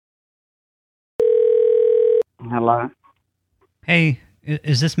Hello? Hey,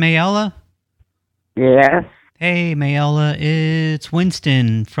 is this Mayella? Yes? Hey, Mayella, it's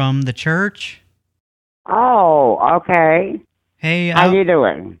Winston from the church. Oh, okay. Hey, how you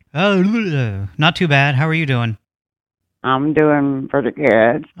doing? Oh, not too bad. How are you doing? I'm doing pretty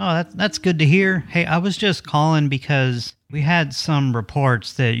good. Oh, that's good to hear. Hey, I was just calling because we had some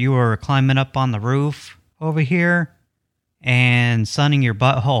reports that you were climbing up on the roof over here and sunning your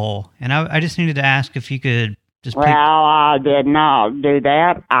butthole. And I just needed to ask if you could just Well, I did not do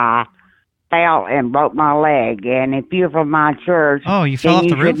that. I fell and broke my leg. And if you're from my church, oh, you fell off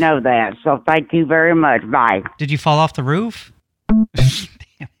the roof? You should know that. So thank you very much. Bye. Did you fall off the roof?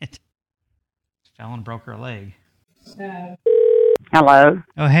 Damn it. Fell and broke her leg. Hello?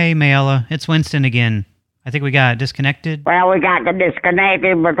 Oh, hey, Mayella. It's Winston again. I think we got disconnected. Well, we got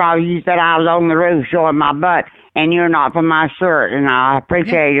disconnected because you said I was on the roof showing my butt, and you're not from my shirt, and I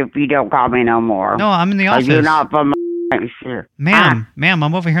appreciate it if you don't call me no more. No, I'm in the office. You're not from my shirt. Ma'am,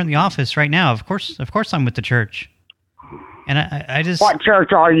 I'm over here in the office right now. Of course I'm with the church. And I just... What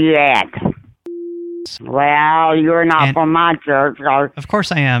church are you at? Well, you're not from my church. Of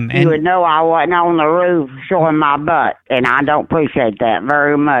course I am. You would know I wasn't on the roof showing my butt, and I don't appreciate that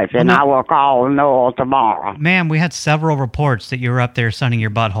very much, and I will call Noel tomorrow. Ma'am, we had several reports that you were up there sunning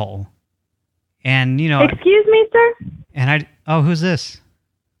your butthole. And, you know... Excuse me, sir? And oh, who's this?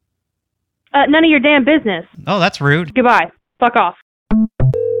 None of your damn business. Oh, that's rude. Goodbye. Fuck off.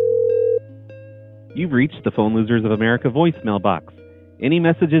 You've reached the Phone Losers of America voicemail box. Any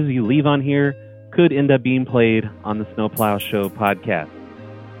messages you leave on here could end up being played on the Snowplow Show podcast.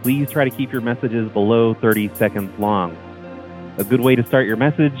 Please try to keep your messages below 30 seconds long. A good way to start your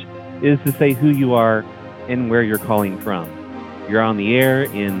message is to say who you are and where you're calling from. You're on the air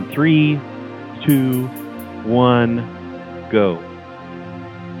in 3, 2, 1, go.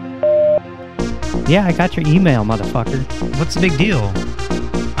 Yeah, I got your email, motherfucker. What's the big deal?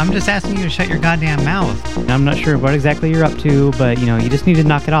 I'm just asking you to shut your goddamn mouth. I'm not sure what exactly you're up to, but, you know, you just need to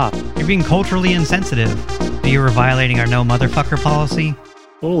knock it off. You're being culturally insensitive. You were violating our no motherfucker policy.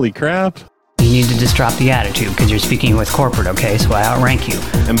 Holy crap. You need to just drop the attitude, because you're speaking with corporate, okay? So I outrank you.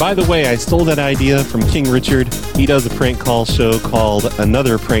 And by the way, I stole that idea from King Richard. He does a prank call show called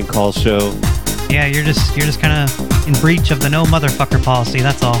Another Prank Call Show. Yeah, you're just kind of in breach of the no motherfucker policy,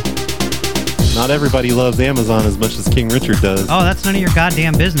 that's all. Not everybody loves Amazon as much as King Richard does. Oh, that's none of your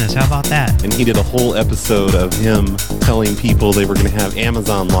goddamn business. How about that? And he did a whole episode of him telling people they were going to have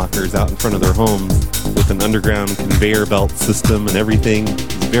Amazon lockers out in front of their homes with an underground conveyor belt system and everything. It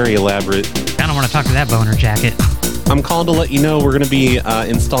was very elaborate. I don't want to talk to that boner jacket. I'm calling to let you know we're going to be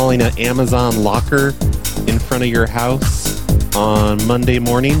installing an Amazon locker in front of your house on Monday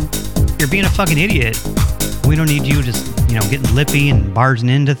morning. You're being a fucking idiot. We don't need you just, you know, getting lippy and barging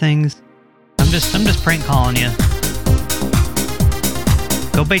into things. I'm just prank calling you.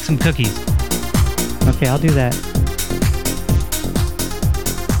 Go bake some cookies. Okay, I'll do that.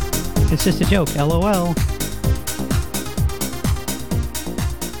 It's just a joke, LOL.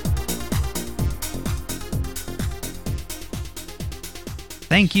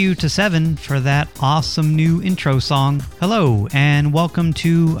 Thank you to Seven for that awesome new intro song. Hello, and welcome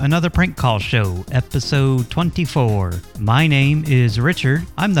to Another Prank Call Show, episode 24. My name is Richard.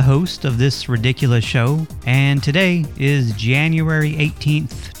 I'm the host of this ridiculous show, and today is January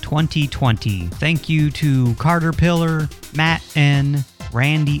 18th, 2020. Thank you to Carter Pillar, Matt N.,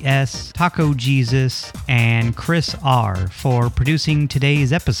 Randy S., Taco Jesus, and Chris R. for producing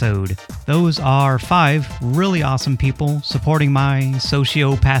today's episode. Those are 5 really awesome people supporting my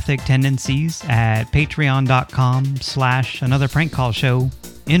sociopathic tendencies at patreon.com/Another Prank Call Show.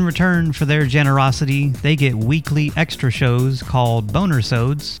 In return for their generosity, they get weekly extra shows called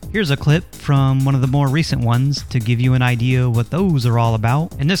Bonersodes. Here's a clip from one of the more recent ones to give you an idea what those are all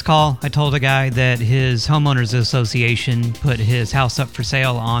about. In this call, I told a guy that his homeowners association put his house up for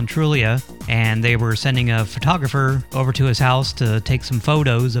sale on Trulia, and they were sending a photographer over to his house to take some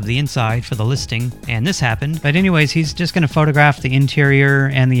photos of the inside for the listing, and this happened. But anyways, he's just going to photograph the interior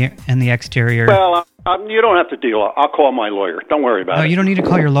and the exterior. Well, you don't have to deal. I'll call my lawyer. Don't worry about it. No, you don't need to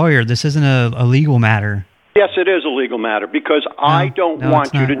call your lawyer. This isn't a legal matter. Yes, it is a legal matter because I don't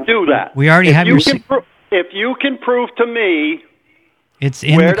want you to do that. We already have your... If you can prove to me... It's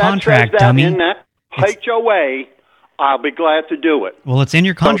in the contract, dummy. In that HOA, I'll be glad to do it. Well, it's in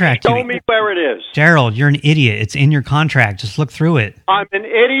your contract. So show me where it is. Gerald, you're an idiot. It's in your contract. Just look through it. I'm an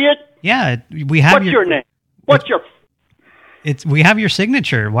idiot? Yeah, we have What's your name? What's your... We have your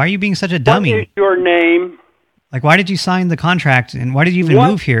signature. Why are you being such a dummy? What is your name? Like, why did you sign the contract, and why did you even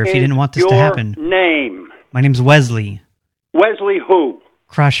move here if you didn't want this to happen? Your name? My name's Wesley. Wesley who?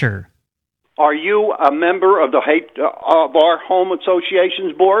 Crusher. Are you a member of the of our home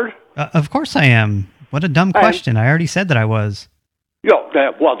association's board? Of course I am. What a dumb question. I already said that I was.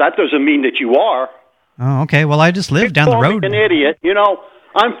 Well, that doesn't mean that you are. Oh, okay. Well, I just live down the road. An idiot. You know,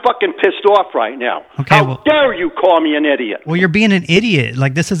 I'm fucking pissed off right now. Okay, How dare you call me an idiot? Well, you're being an idiot.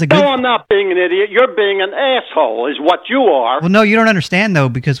 Like, this is a good... No, I'm not being an idiot. You're being an asshole is what you are. Well, no, you don't understand, though,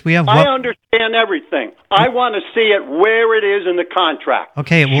 because we have... I understand everything. I want to see it where it is in the contract.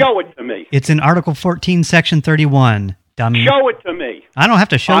 Okay, well, show it to me. It's in Article 14, Section 31, dummy. Show it to me. I don't have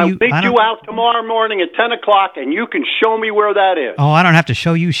to show you... I'll meet you out tomorrow morning at 10 o'clock, and you can show me where that is. Oh, I don't have to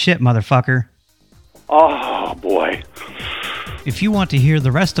show you shit, motherfucker. Oh, boy. If you want to hear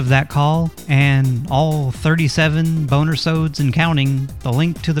the rest of that call and all 37 boner-sodes and counting, the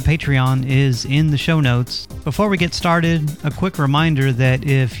link to the Patreon is in the show notes. Before we get started, a quick reminder that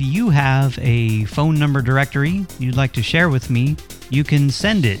if you have a phone number directory you'd like to share with me, you can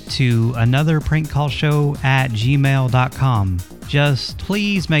send it to anotherprankcallshow@gmail.com. Just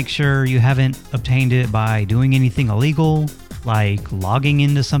please make sure you haven't obtained it by doing anything illegal, like logging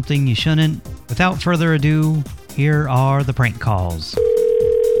into something you shouldn't. Without further ado, here are the prank calls.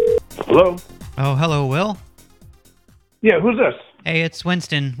 Hello? Oh, hello, Will? Yeah, who's this? Hey, it's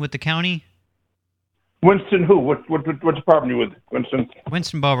Winston with the county. Winston who? What department are you with, Winston?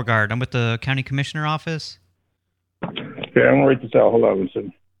 Winston Beauregard. I'm with the county commissioner office. Okay, I'm going to write this out. Hold on,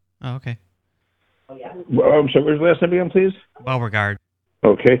 Winston. Oh, okay. I'm sorry, where's the last name again, please? Beauregard.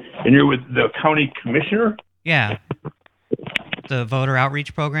 Okay, and you're with the county commissioner? Yeah. The voter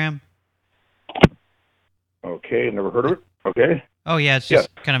outreach program. Okay, never heard of it. Okay. Oh, yeah, it's just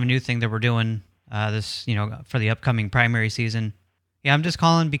kind of a new thing that we're doing this, for the upcoming primary season. Yeah, I'm just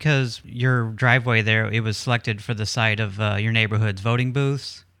calling because your driveway there, it was selected for the site of your neighborhood's voting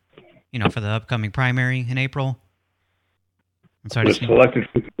booths, for the upcoming primary in April. And so was selected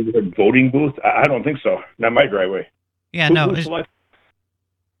for the voting booth? I don't think so. Not my driveway. Yeah,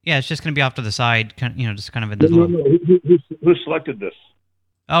 it's just going to be off to the side, just kind of in the Who selected this?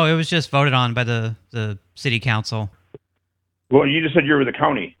 Oh, it was just voted on by the city council. Well, you just said you were with the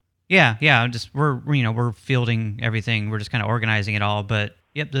county. Yeah. We're fielding everything. We're just kind of organizing it all. But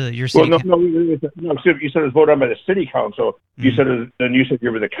yep, your city. Well, no. You said it was voted on by the city council. You said you said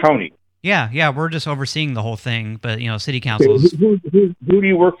you were the county. Yeah. We're just overseeing the whole thing. But city councils. Who do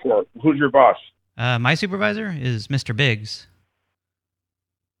you work for? Who's your boss? My supervisor is Mr. Biggs.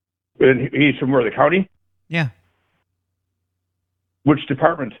 And he's from where? The county? Yeah. Which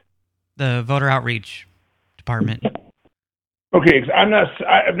department? The voter outreach department. Okay,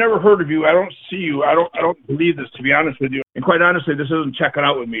 I've never heard of you. I don't see you. I don't believe this, to be honest with you. And quite honestly, this isn't checking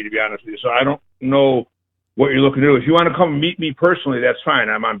out with me, to be honest with you. So I don't know what you're looking to do. If you want to come meet me personally, that's fine.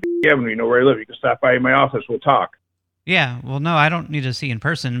 I'm on B Avenue. You know where I live. You can stop by my office. We'll talk. Yeah, well, no, I don't need to see in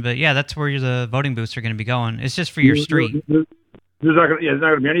person. But yeah, that's where the voting booths are going to be going. It's just for your street. There's not going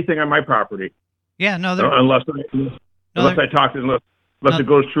to be anything on my property. Yeah, no, unless I talk to unless it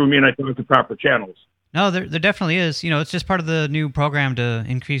goes through me and I talk to proper channels. No, there definitely is. It's just part of the new program to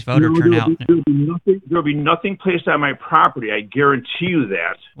increase voter turnout. There'll be nothing placed on my property. I guarantee you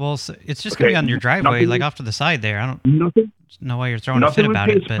that. Well, it's just going to be on your driveway, like off to the side there. I don't know why you're throwing a fit about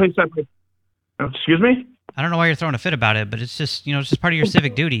it. Excuse me? I don't know why you're throwing a fit about it, but it's just, it's just part of your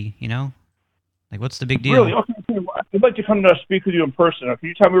civic duty, Like, what's the big deal? Really? Okay, I'd like to come to speak with you in person. Can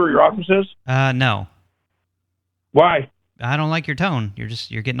you tell me where your office is? No. Why? I don't like your tone.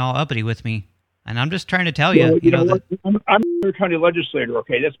 You're getting all uppity with me. And I'm just trying to tell you, I'm a county legislator,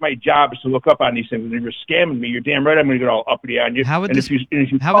 okay? That's my job, is to look up on these things. And if you're scamming me, you're damn right I'm going to get all uppity on you. How would this be?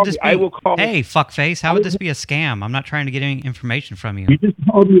 I will call. Hey, fuckface, how would this be a scam? I'm not trying to get any information from you. You just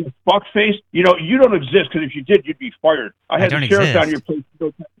called me a fuckface? You don't exist, because if you did, you'd be fired. I had the sheriff down your place.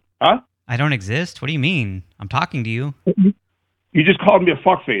 Huh? I don't exist? What do you mean? I'm talking to you. You just called me a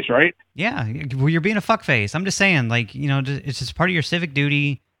fuckface, right? Yeah, well, you're being a fuckface. I'm just saying, it's just part of your civic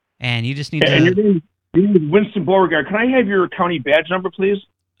duty, and you just need to... And your name is Winston Beauregard. Can I have your county badge number, please?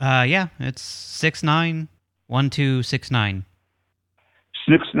 Yeah, it's 691269.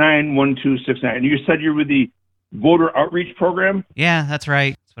 691269. And you said you're with the voter outreach program? Yeah, that's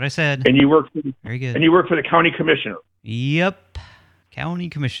right. That's what I said. And you work for Very good. And you work for the county commissioner? Yep, county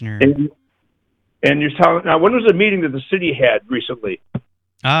commissioner. And you're telling... Now, when was the meeting that the city had recently?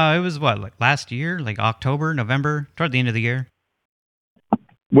 It was last year, October, November, toward the end of the year.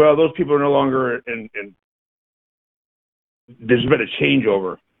 Well, those people are no longer in there's been a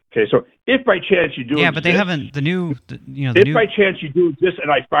changeover. Okay, so if by chance you do exist, but they haven't, if by chance you do exist and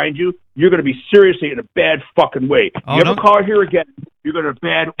I find you, you're going to be seriously in a bad fucking way. Oh, you ever call here again, you're going to a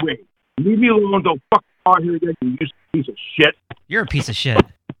bad way. Leave me alone, don't fucking call here again, you piece of shit. You're a piece of shit.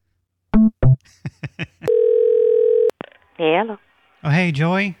 Hello. Oh, hey,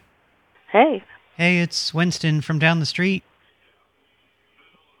 Joy. Hey. Hey, it's Winston from down the street.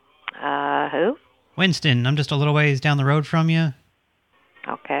 Who? Winston, I'm just a little ways down the road from you.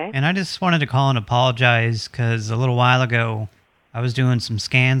 Okay. And I just wanted to call and apologize because a little while ago I was doing some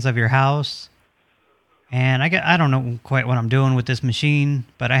scans of your house. And I don't know quite what I'm doing with this machine,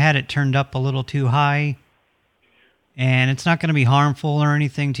 but I had it turned up a little too high. And it's not going to be harmful or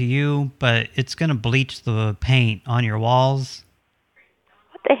anything to you, but it's going to bleach the paint on your walls.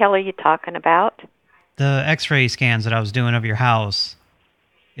 What the hell are you talking about? The X-ray scans that I was doing of your house.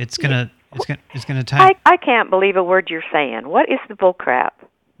 It's gonna tie. I can't believe a word you're saying. What is the bull crap?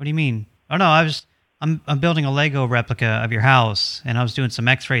 What do you mean? Oh no, I'm building a Lego replica of your house, and I was doing some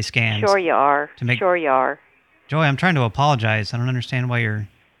X-ray scans. Sure you are. Sure you are. Joy, I'm trying to apologize. I don't understand why you're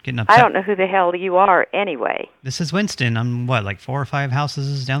getting upset. I don't know who the hell you are anyway. This is Winston. I'm, what, like 4 or 5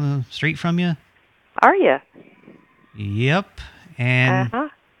 houses down the street from you? Are you? Yep. And... Uh-huh.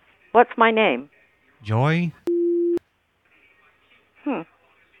 What's my name? Joy. Do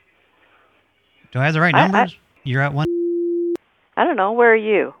I have the right numbers? You're at 1... I don't know. Where are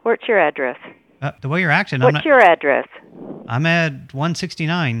you? What's your address? The way you're acting, What's your address? I'm at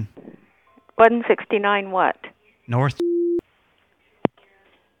 169. 169 what? North.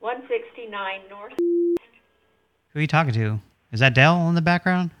 169 North. Who are you talking to? Is that Dell in the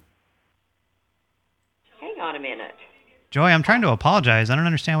background? Hang on a minute. Joy, I'm trying to apologize. I don't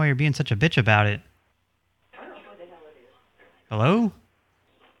understand why you're being such a bitch about it. I don't know who the hell it is. Hello?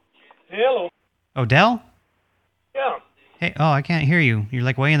 Hello. Oh, Dell? Yeah. Hey, oh, I can't hear you. You're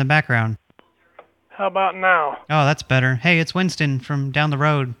like way in the background. How about now? Oh, that's better. Hey, it's Winston from down the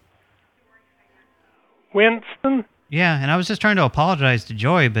road. Winston? Yeah, and I was just trying to apologize to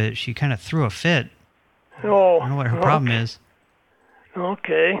Joy, but she kind of threw a fit. Oh. I don't know what her problem is.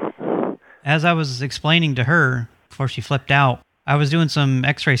 Okay. As I was explaining to her before she flipped out, I was doing some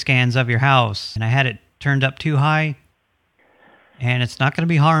X-ray scans of your house, and I had it turned up too high. And it's not going to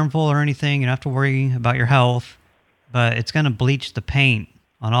be harmful or anything. You don't have to worry about your health. But it's going to bleach the paint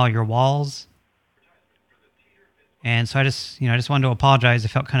on all your walls. And so I just wanted to apologize. I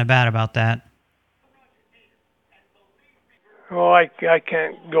felt kind of bad about that. Oh, I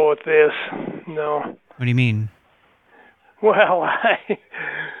can't go with this. No. What do you mean? Well,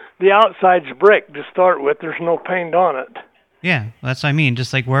 the outside's brick to start with. There's no paint on it. Yeah, that's what I mean.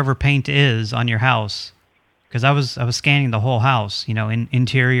 Just like wherever paint is on your house. Because I was scanning the whole house, you know,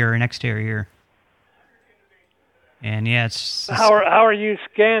 interior and exterior. And yeah, it's how are you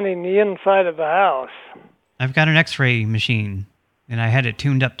scanning the inside of the house? I've got an X-ray machine, and I had it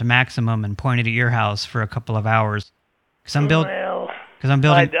tuned up to maximum and pointed at your house for a couple of hours. Because I'm building.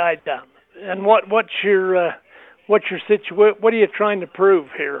 And what's your situation? What are you trying to prove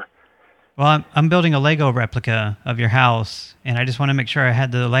here? Well, I'm building a Lego replica of your house, and I just want to make sure I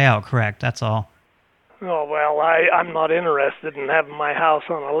had the layout correct. That's all. Oh well, I'm not interested in having my house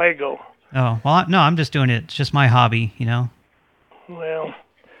on a Lego. Oh well, no, I'm just doing it. It's just my hobby, you know. Well,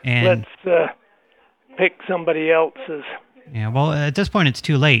 and let's pick somebody else's. Yeah, well, at this point, it's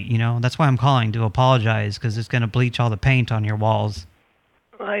too late, you know. That's why I'm calling to apologize, because it's going to bleach all the paint on your walls.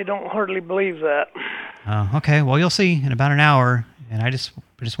 I don't hardly believe that. Okay, well, you'll see in about an hour. And I just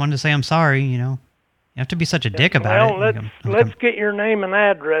wanted to say I'm sorry, you know. You have to be such a dick about it. Well, let's get your name and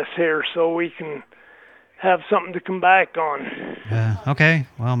address here so we can have something to come back on. Okay,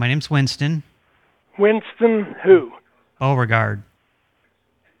 well, my name's Winston. Winston who? Beauregard.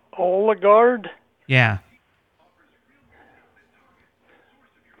 Beauregard? Yeah.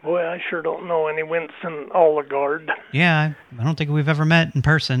 Boy, I sure don't know any Winston Beauregard. Yeah, I don't think we've ever met in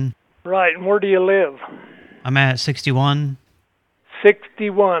person. Right, and where do you live? I'm at 61.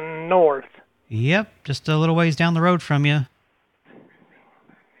 61 North. Yep, just a little ways down the road from you.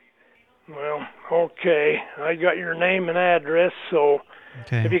 Well, okay. I got your name and address, so...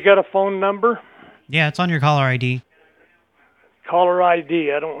 Okay. Have you got a phone number? Yeah, it's on your caller ID. Caller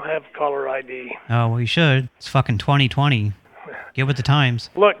ID? I don't have caller ID. Oh, well, you should. It's fucking 2020. Get with the times.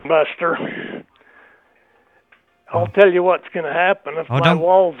 Look, Buster, I'll tell you what's going to happen. If my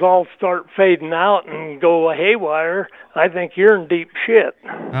walls all start fading out and go haywire, I think you're in deep shit.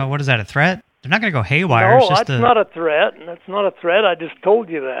 What is that, a threat? They're not going to go haywire. No, that's not a threat. That's not a threat. I just told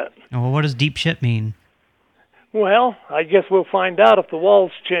you that. Oh, well, what does deep shit mean? Well, I guess we'll find out if the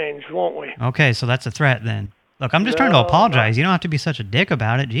walls change, won't we? Okay, so that's a threat then. Look, I'm just trying to apologize. You don't have to be such a dick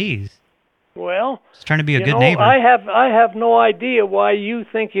about it. Jeez. Well, just trying to be a good know, neighbor. I have no idea why you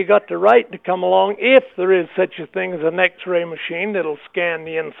think you got the right to come along if there is such a thing as an X-ray machine that'll scan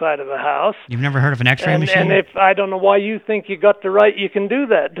the inside of the house. You've never heard of an X-ray machine? And if I don't know why you think you got the right, you can do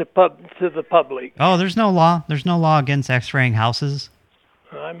that to the public. Oh, there's no law. There's no law against X-raying houses.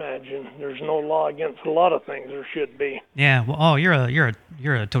 I imagine there's no law against a lot of things. There should be. Yeah. Well, oh, you're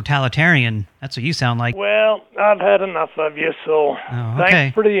a totalitarian. That's what you sound like. Well, I've had enough of you, so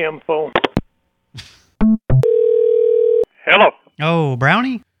thanks for the info. Hello. Oh,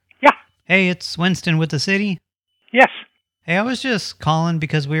 Brownie? Yeah. Hey, it's Winston with the city. Yes. Hey, I was just calling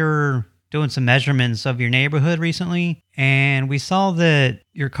because we were doing some measurements of your neighborhood recently, and we saw that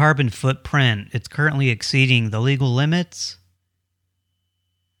your carbon footprint, it's currently exceeding the legal limits.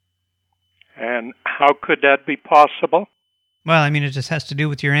 And how could that be possible? Well, I mean, it just has to do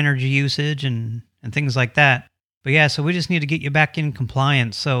with your energy usage and things like that. But yeah, so we just need to get you back in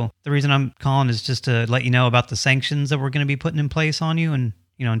compliance. So the reason I'm calling is just to let you know about the sanctions that we're going to be putting in place on you and,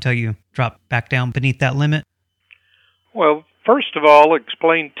 until you drop back down beneath that limit. Well, first of all,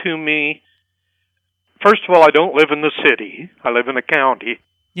 explain to me. First of all, I don't live in the city. I live in a county.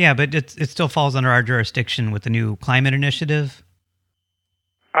 Yeah, but it still falls under our jurisdiction with the new climate initiative.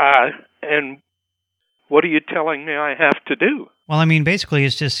 And what are you telling me I have to do? Well, I mean, basically,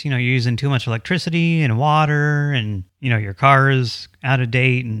 it's just, you're using too much electricity and water and, your car is out of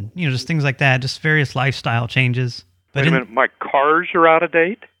date and, just things like that, just various lifestyle changes. But Wait a minute, my cars are out of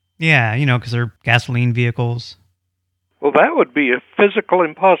date? Yeah, because they're gasoline vehicles. Well, that would be a physical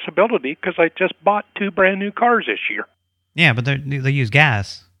impossibility because I just bought 2 brand new cars this year. Yeah, but they use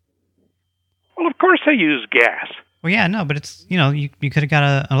gas. Well, of course they use gas. Well, yeah, no, but it's, you could have got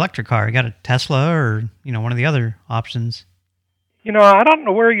an electric car. You got a Tesla or, one of the other options. I don't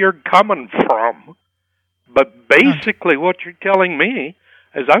know where you're coming from, but basically what you're telling me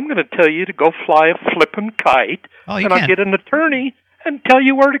is I'm going to tell you to go fly a flippin' kite, and I'll get an attorney and tell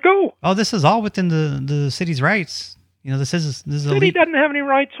you where to go. Oh, this is all within the city's rights. This is the city doesn't have any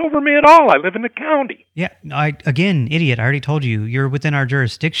rights over me at all. I live in the county. Yeah, again, idiot, I already told you, you're within our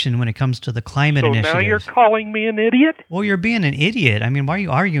jurisdiction when it comes to the climate initiative. So now you're calling me an idiot? Well, you're being an idiot. I mean, why are you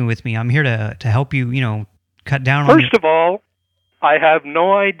arguing with me? I'm here to help you, cut down on... First of all, I have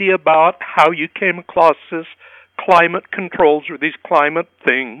no idea about how you came across this climate controls or these climate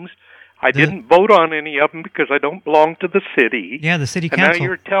things. I didn't vote on any of them because I don't belong to the city. Yeah, the city council. And now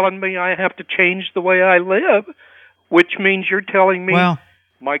you're telling me I have to change the way I live, which means you're telling me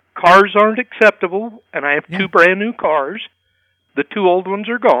my cars aren't acceptable, and I have 2 brand new cars. The 2 old ones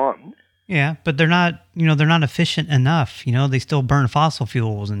are gone. Yeah, but they're not, they're not efficient enough. They still burn fossil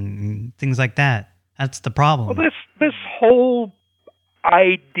fuels and things like that. That's the problem. Well, this whole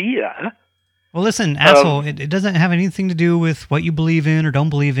idea... Well, listen, asshole, it doesn't have anything to do with what you believe in or don't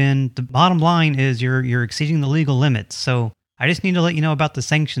believe in. The bottom line is you're exceeding the legal limits. So I just need to let you know about the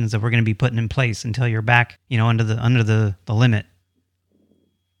sanctions that we're going to be putting in place until you're back, under the limit.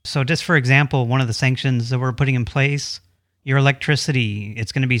 So just for example, one of the sanctions that we're putting in place, your electricity,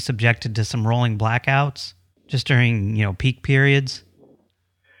 it's going to be subjected to some rolling blackouts just during, peak periods.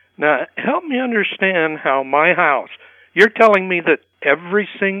 Now, help me understand how my house... You're telling me that every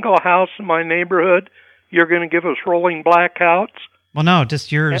single house in my neighborhood, you're going to give us rolling blackouts? Well, no, just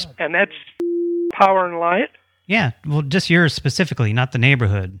yours. And that's power and light? Yeah, well, just yours specifically, not the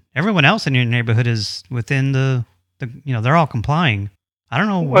neighborhood. Everyone else in your neighborhood is within the they're all complying. I don't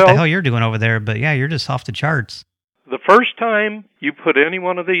know what the hell you're doing over there, but yeah, you're just off the charts. The first time you put any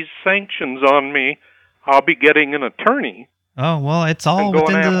one of these sanctions on me, I'll be getting an attorney. Oh, well, it's all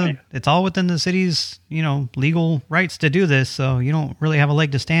within the city's, legal rights to do this, so you don't really have a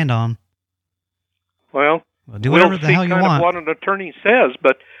leg to stand on. Well, do whatever the hell you want. We'll see kind of what an attorney says,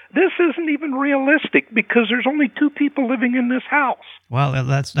 but this isn't even realistic because there's only 2 people living in this house. Well,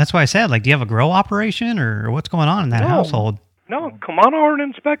 that's why I said, do you have a grow operation or what's going on in that household? No, come on over and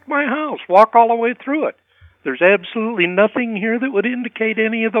inspect my house. Walk all the way through it. There's absolutely nothing here that would indicate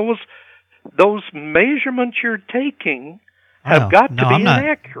any of those measurements you're taking have got to be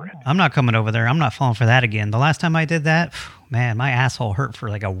inaccurate. I'm not coming over there. I'm not falling for that again. The last time I did that, man, my asshole hurt for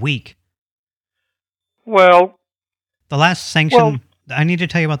like a week. Well... The last sanction... I need to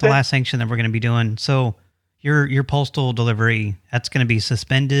tell you about the last sanction that we're going to be doing. So, your postal delivery, that's going to be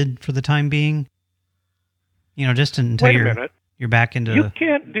suspended for the time being. Just until you're back into... You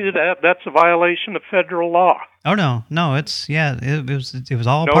can't do that. That's a violation of federal law. Oh, no, it's... Yeah, it was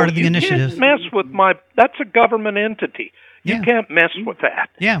all part of the initiative. You can't mess with that's a government entity. You can't mess with that.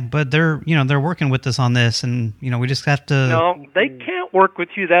 Yeah, but they're working with us on this, and, we just have to... No, they can't work with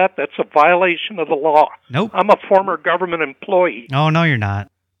you that. That's a violation of the law. Nope. I'm a former government employee. Oh, no, you're not.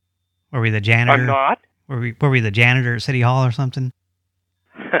 Were we the janitor? I'm not. Were we the janitor at City Hall or something?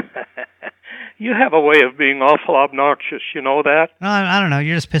 You have a way of being awful obnoxious, you know that? No, I don't know.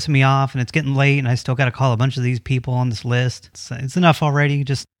 You're just pissing me off, and it's getting late, and I still got to call a bunch of these people on this list. It's enough already.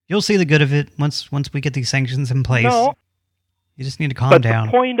 Just you'll see the good of it once we get these sanctions in place. No. You just need to calm down.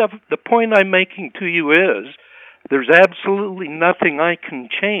 The point I'm making to you is there's absolutely nothing I can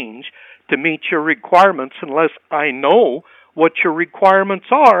change to meet your requirements unless I know what your requirements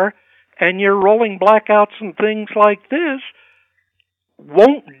are, and your rolling blackouts and things like this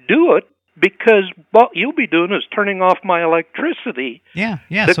won't do it because what you'll be doing is turning off my electricity. Yeah.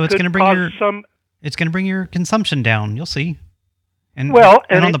 So it's going to bring your consumption down. You'll see. And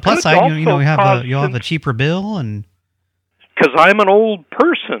on the plus side, you'll have a cheaper bill, and because I'm an old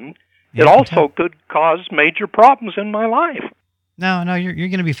person, it also could cause major problems in my life. No, you're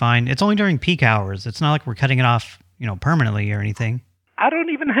going to be fine. It's only during peak hours. It's not like we're cutting it off, permanently or anything. I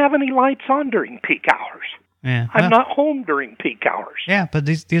don't even have any lights on during peak hours. Yeah, I'm not home during peak hours. Yeah, but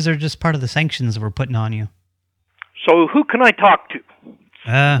these are just part of the sanctions we're putting on you. So who can I talk to?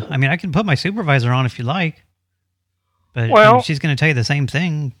 I can put my supervisor on if you like. But she's going to tell you the same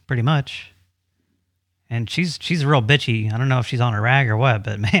thing, pretty much. And she's real bitchy. I don't know if she's on a rag or what,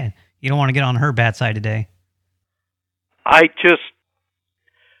 but man, you don't want to get on her bad side today.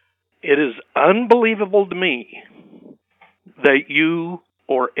 It is unbelievable to me that you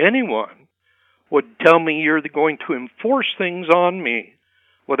or anyone would tell me you're going to enforce things on me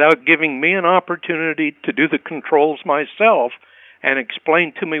without giving me an opportunity to do the controls myself and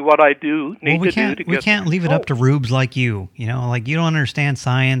explain to me what I need to do to get we can't leave it up to rubes like you. You don't understand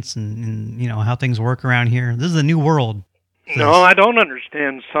science and how things work around here. This is a new world. No, I don't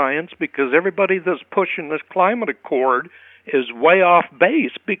understand science because everybody that's pushing this climate accord is way off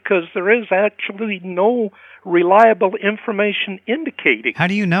base because there is actually no reliable information indicating. How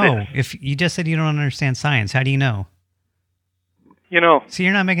do you know? If you just said you don't understand science, how do you know? See,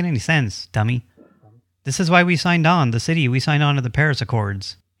 you're not making any sense, dummy. This is why we signed on. The city, we signed on to the Paris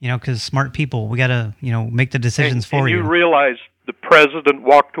Accords. Because smart people, we got to, make the decisions for you. And you realize the president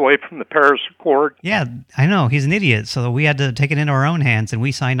walked away from the Paris Accord? Yeah, I know. He's an idiot. So we had to take it into our own hands, and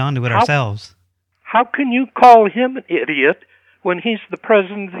we signed on to it ourselves. How can you call him an idiot when he's the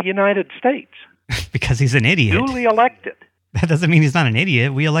president of the United States? Because he's an idiot. Duly elected. That doesn't mean he's not an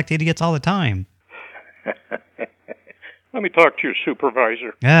idiot. We elect idiots all the time. Let me talk to your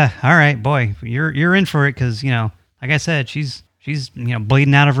supervisor. All right, boy. You're in for it because, like I said, she's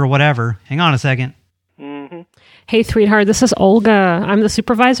bleeding out of her whatever. Hang on a second. Mm-hmm. Hey, sweetheart, this is Olga. I'm the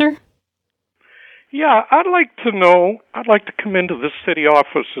supervisor. Yeah, I'd like to come into the city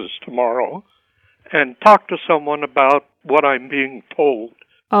offices tomorrow and talk to someone about what I'm being told.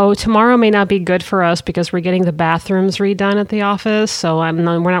 Oh, tomorrow may not be good for us because we're getting the bathrooms redone at the office, so we're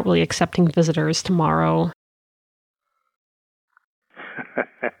not really accepting visitors tomorrow.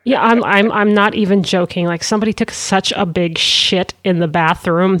 Yeah, I'm not even joking. Like, somebody took such a big shit in the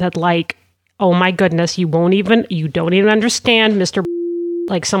bathroom that, like, oh my goodness, you don't even understand, Mr.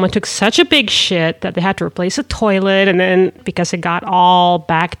 Like, someone took such a big shit that they had to replace a toilet, and then because it got all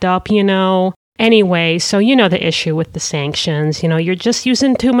backed up, Anyway, so the issue with the sanctions. You're just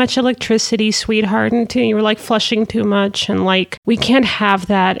using too much electricity, sweetheart, and you're, like, flushing too much, and, like, we can't have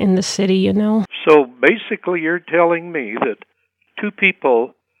that in the city, So, basically, you're telling me that two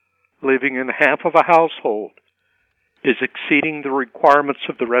people living in half of a household is exceeding the requirements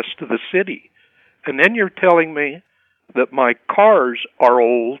of the rest of the city. And then you're telling me that my cars are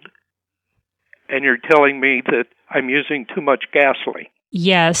old, and you're telling me that I'm using too much gasoline.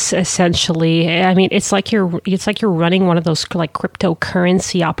 Yes, essentially. I mean, it's like you're running one of those like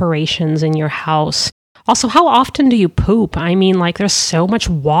cryptocurrency operations in your house. Also, how often do you poop? I mean, like, there's so much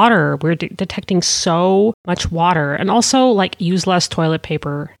water. We're detecting so much water. And also, like, use less toilet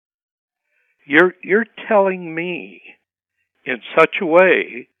paper. You're telling me in such a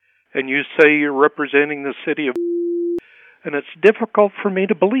way, and you say you're representing the city of, and it's difficult for me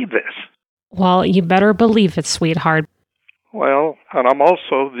to believe this. Well, you better believe it, sweetheart. Well, and I'm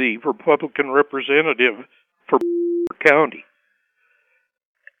also the Republican representative for County.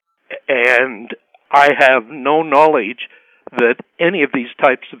 And I have no knowledge that any of these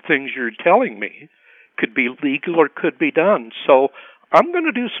types of things you're telling me could be legal or could be done. So I'm going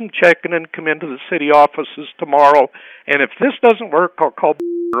to do some checking and come into the city offices tomorrow. And if this doesn't work, I'll call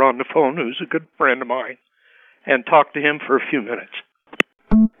on the phone, who's a good friend of mine, and talk to him for a few minutes.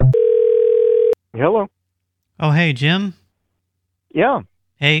 Hello. Oh, hey, Jim. Yeah.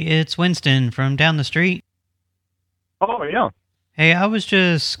 Hey, it's Winston from down the street. Oh, yeah. Hey, I was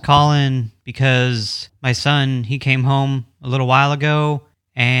just calling because my son, he came home a little while ago,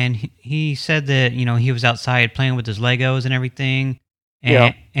 And he said that, he was outside playing with his Legos and everything.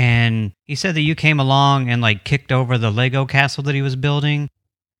 And he said that you came along and, like, kicked over the Lego castle that he was building.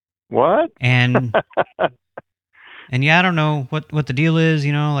 What? And... And yeah, I don't know what the deal is,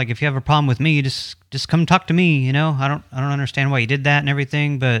 like if you have a problem with me, just come talk to me, I don't understand why you did that and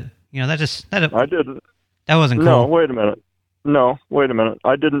everything, but I didn't. That wasn't cool. No, wait a minute.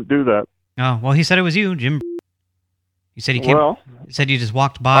 I didn't do that. Oh, well, he said it was you, Jim. He said he came. Well, he said you just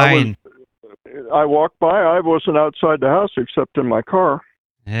walked by I walked by. I wasn't outside the house except in my car.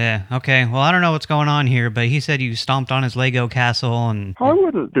 Yeah, okay. Well, I don't know what's going on here, but he said you stomped on his Lego castle and... I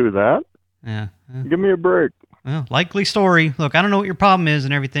wouldn't do that. Yeah. Give me a break. Well, likely story. Look, I don't know what your problem is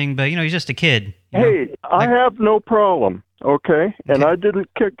and everything, but, he's just a kid. Hey, I have no problem, okay? And I didn't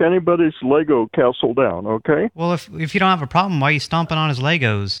kick anybody's Lego castle down, okay? Well, if you don't have a problem, why are you stomping on his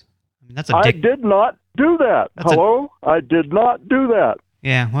Legos? I mean, that's a dick... I did not do that. Hello? I did not do that.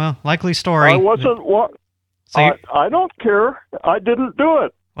 Yeah, well, likely story. I wasn't... I don't care. I didn't do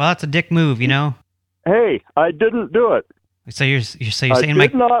it. Well, that's a dick move, Hey, I didn't do it. So you're saying I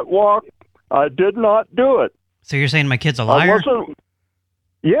did not walk... I did not do it. So you're saying my kid's a liar?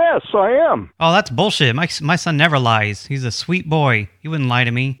 Yes, I am. Oh, that's bullshit. My son never lies. He's a sweet boy. He wouldn't lie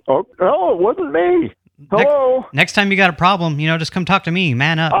to me. Oh, no, it wasn't me. Hello? Next time you got a problem, just come talk to me.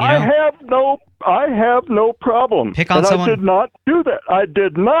 Man up, I have no problem. Pick on someone. I did not do that. I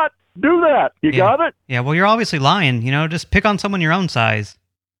did not do that. You got it? Yeah, well, you're obviously lying. Just pick on someone your own size.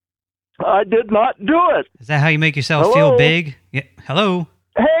 I did not do it. Is that how you make yourself feel big? Yeah. Hello?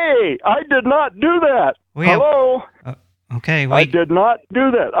 Hey, I did not do that. Hello? Okay, wait. I did not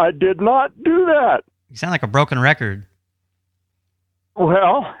do that. I did not do that. You sound like a broken record.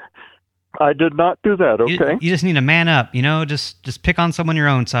 Well, I did not do that, okay? You just need to man up, Just pick on someone your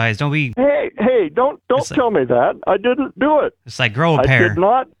own size. Don't be... Hey, don't tell me that. I didn't do it. It's like grow a pair.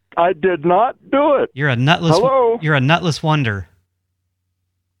 I did not do it. You're a nutless... Hello? You're a nutless wonder.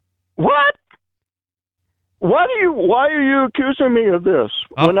 What? Why are you accusing me of this?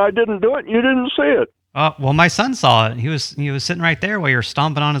 When I didn't do it, you didn't see it. Oh, well, my son saw it. He was sitting right there while you were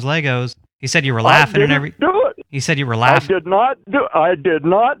stomping on his Legos. He said you were laughing and everything. Do it. He said you were laughing. I did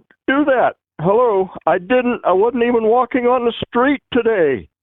not do that. Hello? I wasn't even walking on the street today.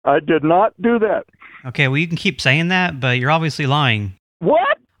 I did not do that. Okay, well, you can keep saying that, but you're obviously lying.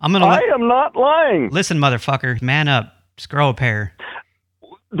 What? I am not lying. Listen, motherfucker, man up. Just grow a pair.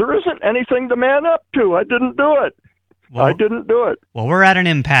 There isn't anything to man up to. I didn't do it. Well, I didn't do it. Well, we're at an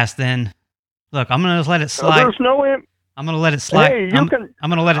impasse then. Look, I'm going to let it slide. There's no I'm going to let it slide. Hey, I'm going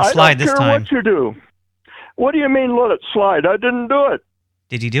to let it slide this time. I don't care what you do. What do you mean let it slide? I didn't do it.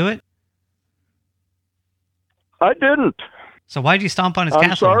 Did you do it? I didn't. So why'd you stomp on his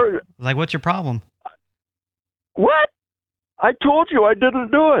castle? I'm sorry. Like, what's your problem? What? I told you I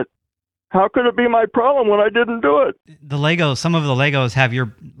didn't do it. How could it be my problem when I didn't do it? Some of the Legos have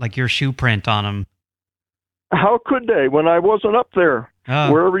your shoe print on them. How could they when I wasn't up there,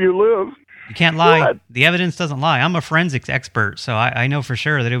 wherever you live? You can't lie. What? The evidence doesn't lie. I'm a forensics expert, so I know for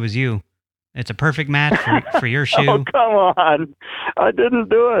sure that it was you. It's a perfect match for your shoe. Oh, come on. I didn't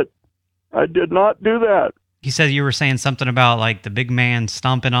do it. I did not do that. He said you were saying something about like the big man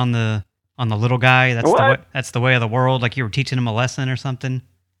stomping on the little guy. That's the way of the world. Like you were teaching him a lesson or something.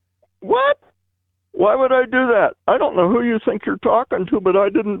 What? Why would I do that? I don't know who you think you're talking to, but I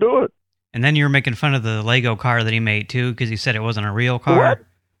didn't do it. And then you were making fun of the Lego car that he made too, because he said it wasn't a real car.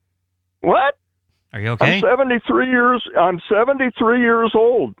 What? Are you okay? I'm 73 years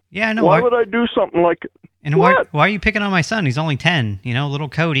old. Yeah, I know. Why would I do something like it? And why are you picking on my son? He's only 10. Little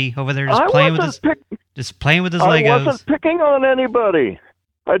Cody over there just playing with his Legos. I wasn't picking on anybody.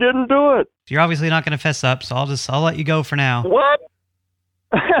 I didn't do it. You're obviously not going to fess up, so I'll let you go for now. What?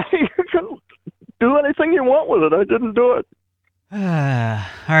 You can do anything you want with it. I didn't do it. All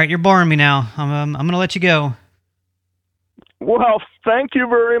right, you're boring me now. I'm going to let you go. Well, thank you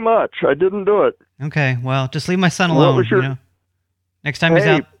very much. I didn't do it. Okay, well, just leave my son alone, Next time he's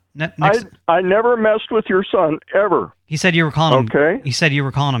out... I never messed with your son, ever. He said you were calling him... He said you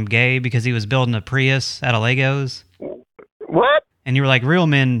were calling him gay because he was building a Prius out of Legos. What? And you were like, real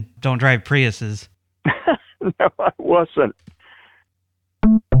men don't drive Priuses. No, I wasn't.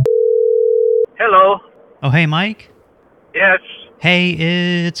 Hello. Oh, hey, Mike? Yes. Hey,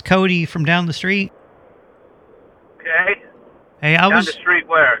 it's Cody from down the street. Okay. Hey, down the street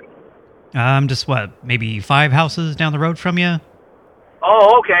where? Just maybe 5 houses down the road from you?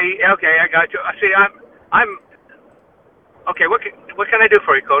 Oh, okay, I got you. See, I'm okay. What can I do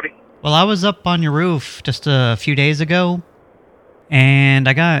for you, Cody? Well, I was up on your roof just a few days ago, and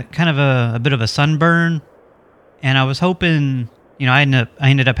I got kind of a bit of a sunburn, and I was hoping, I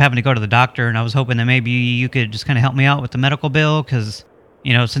ended up having to go to the doctor, and I was hoping that maybe you could just kind of help me out with the medical bill, because,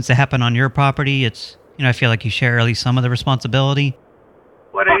 since it happened on your property, it's, I feel like you share at least some of the responsibility.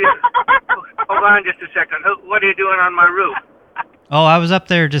 What are you... Hold on just a second. What are you doing on my roof? Oh, I was up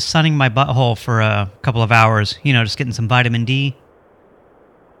there just sunning my butthole for a couple of hours, just getting some vitamin D.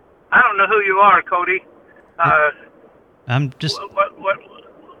 I don't know who you are, Cody. I'm just... What...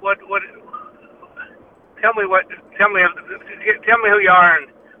 Tell me who you are, and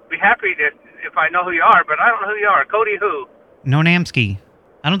be happy if I know who you are, but I don't know who you are. Cody who? No Namsky.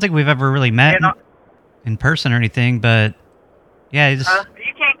 I don't think we've ever really met in person or anything, but yeah, you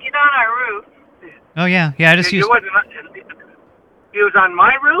can't get on our roof. Oh yeah, I just used... He was on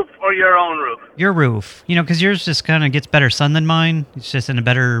my roof or your own roof? Your roof. Because yours just kind of gets better sun than mine. It's just in a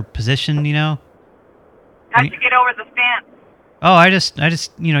better position, How'd you get over the fence? Oh, I just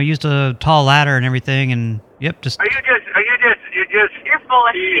used a tall ladder and everything, and yep, just... You're full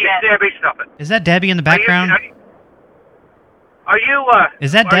of shit. Debbie, stop it. Is that Debbie in the background? Are you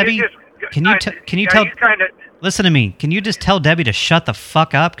Is that Debbie? Can you tell... Listen to me. Can you just tell Debbie to shut the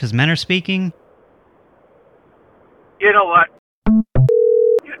fuck up, because men are speaking? You know what?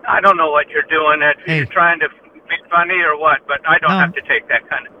 I don't know what you're doing. You're trying to be funny or what, but I don't have to take that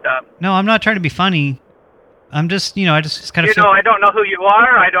kind of stuff. No, I'm not trying to be funny. I'm just, I just kind of feel... I don't know who you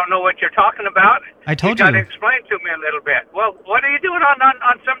are. I don't know what you're talking about. I told you. You got to explain to me a little bit. Well, what are you doing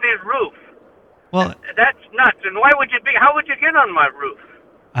on somebody's roof? Well... That's nuts. And why would you be... How would you get on my roof?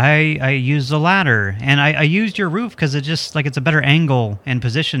 I used a ladder, and I used your roof because it's just, like, it's a better angle and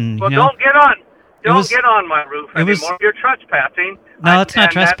position, Well, don't get on. Don't get on my roof anymore. You're trespassing. No, that's not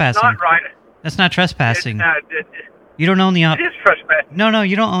trespassing. That's not right. That's not trespassing. You don't own the... It is trespassing. No,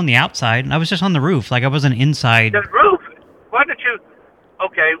 you don't own the outside. I was just on the roof. Like, I wasn't inside. The roof? Why did you...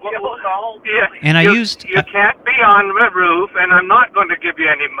 Okay, well, yeah. And You can't be on the roof, and I'm not going to give you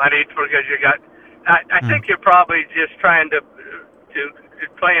any money because you got... I think you're probably just trying to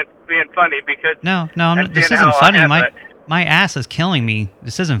being funny because... No, this isn't funny. My ass is killing me.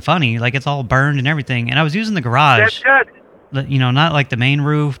 This isn't funny. Like, it's all burned and everything. And I was using the garage. That's good. Not like the main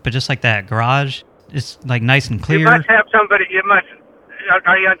roof, but just like that garage. It's, like, nice and clear. You must have somebody...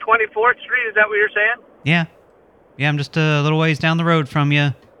 Are you on 24th Street? Is that what you're saying? Yeah. Yeah, I'm just a little ways down the road from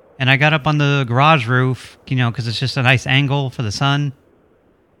you. And I got up on the garage roof, because it's just a nice angle for the sun.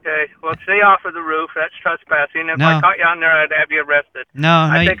 Okay, well, stay off of the roof. That's trespassing. If I caught you on there, I'd have you arrested.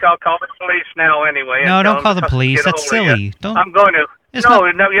 I think I'll call the police now anyway. No, don't call the police. That's silly. I'm going to.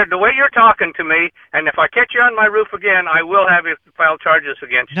 The way you're talking to me, and if I catch you on my roof again, I will have you file charges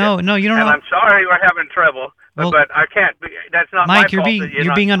against you. No, you don't. And I'm sorry we're having trouble, but I can't. That's not my fault. Mike,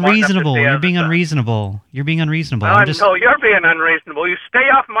 you're being unreasonable. You're being unreasonable. You're being unreasonable. No, you're being unreasonable. You stay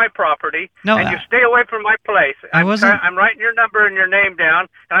off my property, and you stay away from my place. I'm writing your number and your name down,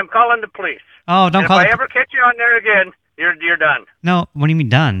 and I'm calling the police. Oh, don't call. If I ever catch you on there again, you're done. No, what do you mean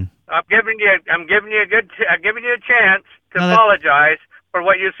done? I'm giving you a chance to apologize for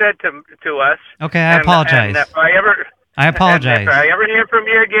what you said to us. Okay, I apologize. And if I apologize. If I ever hear from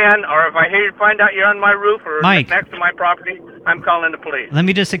you again, or if I find out you're on my roof or Mike, next to my property, I'm calling the police. Let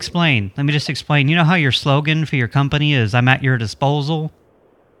me just explain. You know how your slogan for your company is "I'm at your disposal"?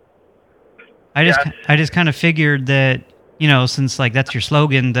 I just kind of figured that, since like that's your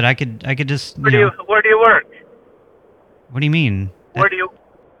slogan, that I could just Where do you work? What do you mean?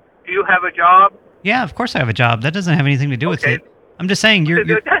 Do you have a job? Yeah, of course I have a job. That doesn't have anything to do with it. I'm just saying It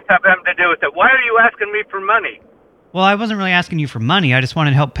does have something to do with it. Why are you asking me for money? Well, I wasn't really asking you for money. I just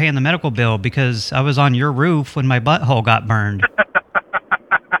wanted help paying the medical bill because I was on your roof when my butthole got burned.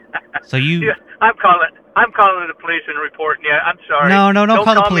 So you... I'm calling the police and reporting you. I'm sorry. No, don't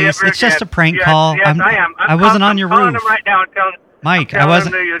call the police. It's just a prank call. Yes, I am. I wasn't on your roof. I'm calling them right now and telling Mike,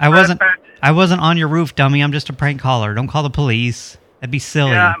 I wasn't on your roof, dummy. I'm just a prank caller. Don't call the police. That'd be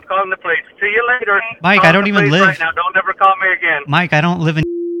silly. Yeah, I'm calling the police. See you later. Mike, I don't even live... Right now. Don't ever call me again. Mike, I don't live in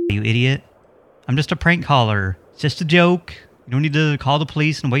you idiot. I'm just a prank caller. It's just a joke. You don't need to call the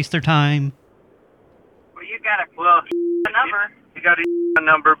police and waste their time. Well, you got a number. You got a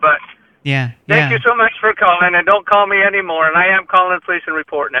number, but... Yeah. Thank you so much for calling, and don't call me anymore. And I am calling the police and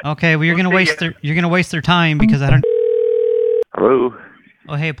reporting it. Okay, well, you're gonna waste their time because I don't... Hello?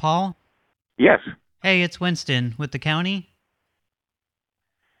 Oh, hey, Paul? Yes. Hey, it's Winston with the county.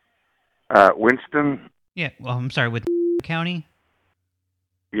 Winston? Yeah, well, I'm sorry, with county?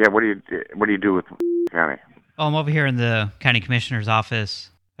 Yeah, what do you do with county? Oh, I'm over here in the county commissioner's office.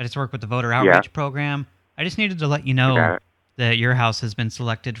 I just work with the voter outreach program. I just needed to let you know that your house has been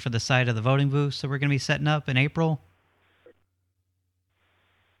selected for the site of the voting booth, so we're going to be setting up in April.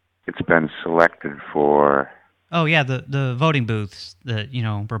 It's been selected for... Oh, yeah, the voting booths that,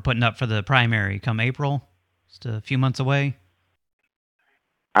 we're putting up for the primary come April. Just a few months away.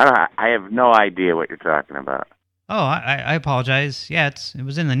 I have no idea what you're talking about. Oh, I apologize. Yeah, it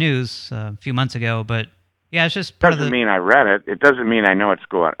was in the news a few months ago, but yeah, it's just part of the... Doesn't mean I read it. It doesn't mean I know what's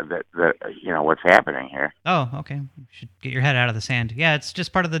what's happening here. Oh, okay. You should get your head out of the sand. Yeah, it's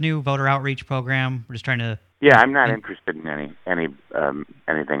just part of the new voter outreach program. We're just trying to... Yeah, I'm not interested in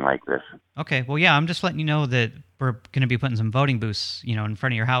anything like this. Okay, well, yeah, I'm just letting you know that we're going to be putting some voting booths, in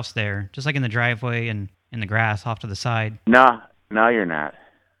front of your house there, just like in the driveway and in the grass off to the side. No, you're not.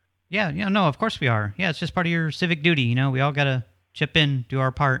 Yeah, no, of course we are. Yeah, it's just part of your civic duty, we all got to chip in, do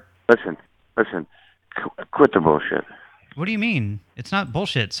our part. Listen, quit the bullshit. What do you mean? It's not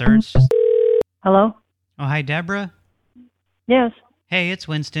bullshit, sir. It's just... Hello? Oh, hi, Deborah? Yes. Hey, it's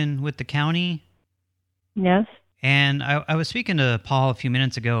Winston with the county. Yes. And I was speaking to Paul a few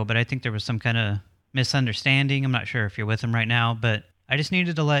minutes ago, but I think there was some kind of misunderstanding. I'm not sure if you're with him right now, but I just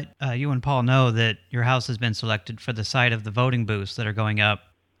needed to let you and Paul know that your house has been selected for the site of the voting booths that are going up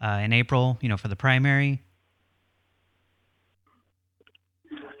in April, for the primary.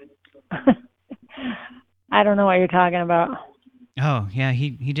 I don't know what you're talking about. Oh, yeah, he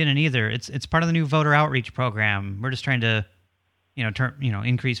didn't either. It's part of the new voter outreach program. We're just trying to,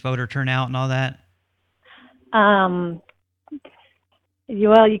 increase voter turnout and all that. Well,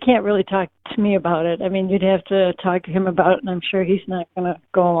 you can't really talk to me about it. I mean, you'd have to talk to him about it, and I'm sure he's not going to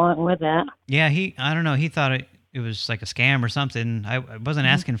go along with that. Yeah, I don't know, he thought it was like a scam or something. I wasn't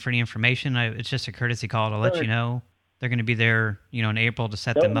asking for any information. It's just a courtesy call to let you know. They're going to be there, in April to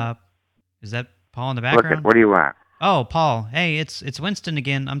set them up. Is that Paul in the background? What do you want? Oh, Paul. Hey, it's Winston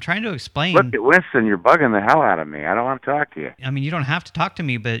again. I'm trying to explain. Look at Winston. You're bugging the hell out of me. I don't want to talk to you. I mean, you don't have to talk to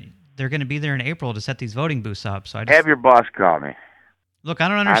me, but they're going to be there in April to set these voting booths up. So I just... Have your boss call me. Look, I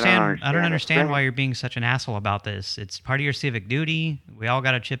don't understand why you're being such an asshole about this. It's part of your civic duty. We all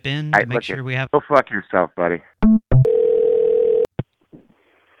got to chip in to make sure we have... Go fuck yourself, buddy.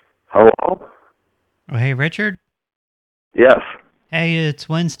 Hello? Oh, hey, Richard? Yes. Hey, it's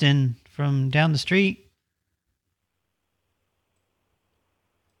Winston from down the street.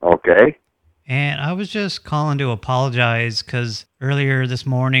 Okay. And I was just calling to apologize because earlier this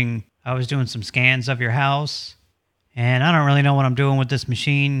morning I was doing some scans of your house, and I don't really know what I'm doing with this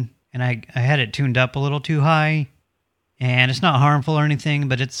machine, and I had it tuned up a little too high, and it's not harmful or anything,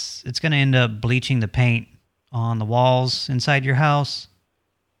 but it's going to end up bleaching the paint on the walls inside your house.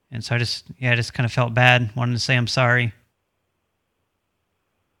 And so I just kind of felt bad, wanted to say I'm sorry.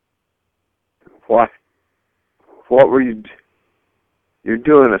 What were you... You're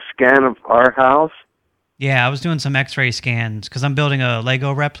doing a scan of our house? Yeah, I was doing some x-ray scans because I'm building a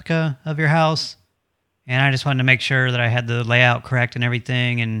Lego replica of your house. And I just wanted to make sure that I had the layout correct and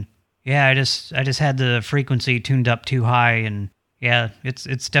everything. And yeah, I just had the frequency tuned up too high. And yeah,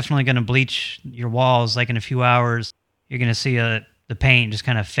 it's definitely going to bleach your walls like in a few hours. You're going to see the paint just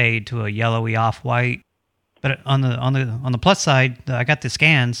kind of fade to a yellowy off-white. But on the plus side, I got the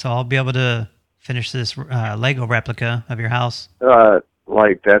scan, so I'll be able to finish this Lego replica of your house.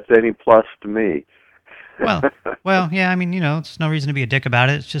 Like that's any plus to me. Well, yeah. I mean, it's no reason to be a dick about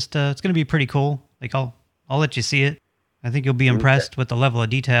it. It's just it's going to be pretty cool. Like I'll let you see it. I think you'll be impressed with the level of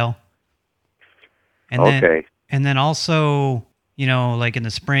detail. And then also, like in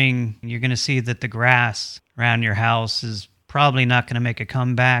the spring, you're going to see that the grass around your house is probably not going to make a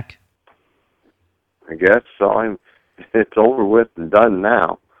comeback. I guess so. It's over with and done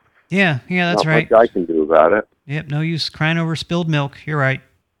now. Yeah, that's right. Not much I can do about it. Yep, no use crying over spilled milk. You're right.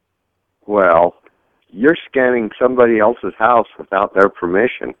 Well, you're scanning somebody else's house without their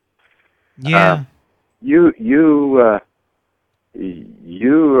permission. Yeah. You are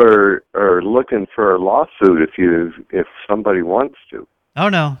looking for a lawsuit if somebody wants to. Oh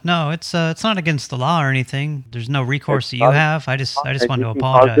no, it's not against the law or anything. There's no recourse that you have. I just wanted to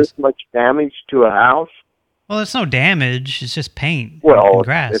apologize. Cause this much damage to a house? Well, it's no damage. It's just paint. Well, and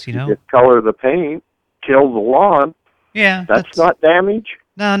grass, if you discolor the paint, kill the lawn. Yeah, that's not damage.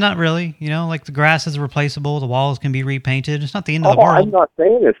 No, not really. Like the grass is replaceable. The walls can be repainted. It's not the end of the world. I'm not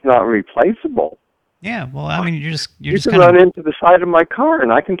saying it's not replaceable. Yeah, well, I mean, you can run into the side of my car,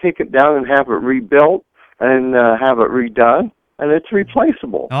 and I can take it down and have it rebuilt and have it redone, and it's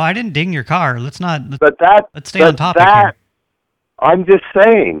replaceable. Oh, I didn't ding your car. Let's stay on topic here. I'm just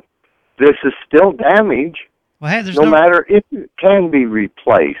saying, this is still damage. Well, hey, there's no matter if it can be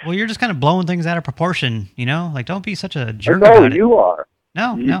replaced. Well, you're just kind of blowing things out of proportion, Like, don't be such a jerk about it. No, you are.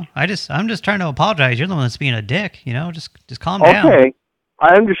 No. I'm just trying to apologize. You're the one that's being a dick, Just calm down. Okay,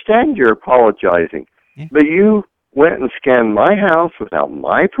 I understand you're apologizing, but you went and scanned my house without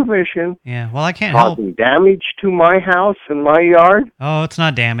my permission. Yeah, well, I can't help. Causing damage to my house and my yard. Oh, it's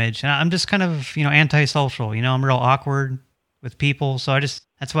not damage. I'm just kind of, antisocial. I'm real awkward with people, so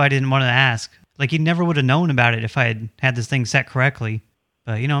that's why I didn't want to ask. Like, you never would have known about it if I had this thing set correctly.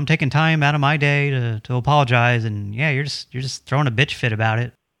 But, I'm taking time out of my day to apologize, and yeah, you're just throwing a bitch fit about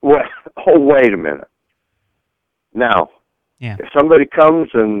it. Well, wait a minute. Now, yeah. If somebody comes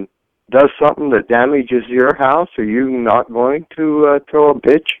and does something that damages your house, are you not going to throw a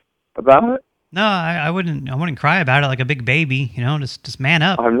bitch about it? No, I wouldn't cry about it like a big baby, just man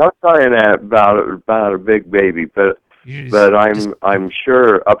up. I'm not crying about a big baby, but I'm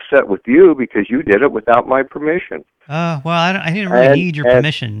sure upset with you because you did it without my permission. Well, I didn't really need your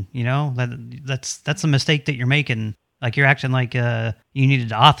permission, That's a mistake that you're making. Like, you're acting like you needed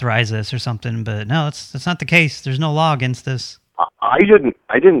to authorize this or something, but no, that's not the case. There's no law against this. I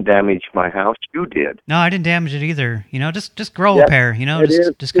didn't damage my house. You did. No, I didn't damage it either. Just grow a pair,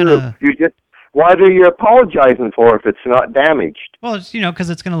 just kind of... What are you apologizing for if it's not damaged? Well, it's, because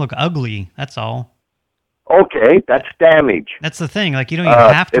it's going to look ugly, that's all. Okay, that's damage. That's the thing, like, you don't even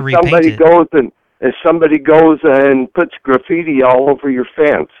have to repaint it. If somebody goes and puts graffiti all over your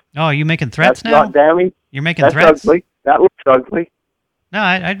fence... Oh, are you making threats now? That's not damage? You're making threats? Ugly. That looks ugly. No,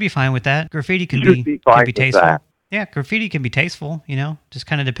 I'd be fine with that. Graffiti can be tasteful. That. Yeah, graffiti can be tasteful, just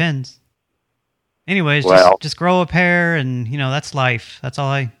kind of depends. Anyways, just grow a pair, and that's life. That's all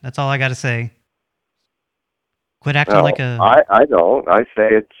I got to say. Quit acting like a... I don't. I say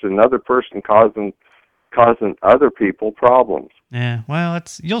it's another person causing other people problems. Yeah, well,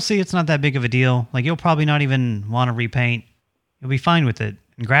 you'll see it's not that big of a deal. Like, you'll probably not even want to repaint. You'll be fine with it.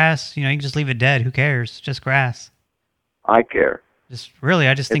 And grass, you can just leave it dead. Who cares? It's just grass. I care. I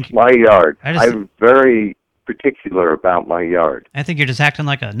just think... It's my yard. I'm very particular about my yard. I think you're just acting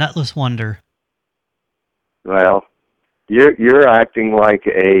like a nutless wonder. Well, you're acting like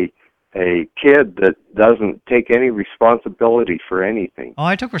a kid that doesn't take any responsibility for anything. Oh,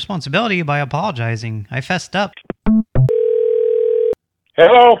 I took responsibility by apologizing. I fessed up.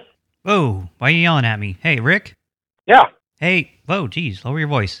 Hello? Whoa, why are you yelling at me? Hey, Rick? Yeah. Hey, whoa, geez, lower your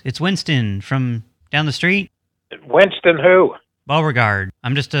voice. It's Winston from down the street. Winston who? Beauregard.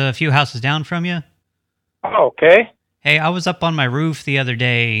 I'm just a few houses down from you. Oh, okay. Hey, I was up on my roof the other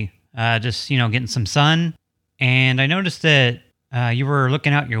day, just, getting some sun, and I noticed that you were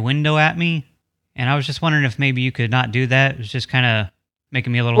looking out your window at me, and I was just wondering if maybe you could not do that. It was just kind of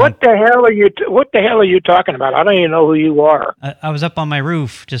making me a little... What the hell are you talking about? I don't even know who you are. I was up on my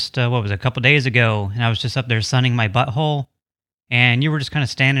roof just, a couple days ago, and I was just up there sunning my butthole, and you were just kind of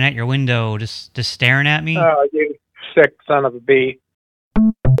standing at your window, just staring at me. Oh, you sick son of a bee.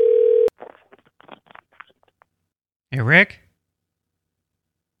 Hey, Rick?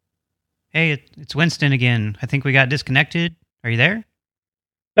 Hey, it's Winston again. I think we got disconnected. Are you there?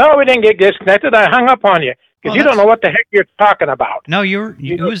 No, we didn't get disconnected. I hung up on you because you don't know what the heck you're talking about. No,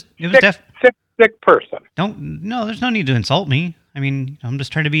 it was sick person. No, there's no need to insult me. I mean, I'm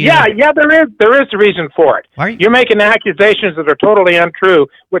just trying to be... Yeah, there is a reason for it. Why are you... You're making accusations that are totally untrue,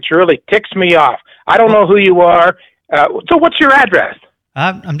 which really ticks me off. I don't know who you are. So what's your address?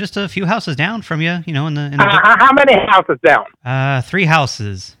 I'm just a few houses down from you, in the how many houses down? 3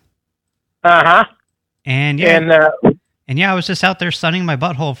 houses. Uh-huh. And yeah, I was just out there sunning my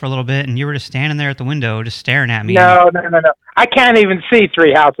butthole for a little bit, and you were just standing there at the window, just staring at me. No. I can't even see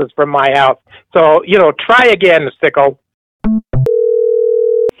 3 houses from my house. So, try again, sicko.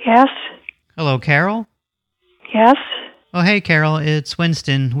 Yes? Hello, Carol? Yes? Oh, hey, Carol, it's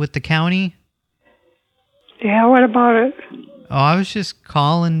Winston with the county. Yeah, what about it? Oh, I was just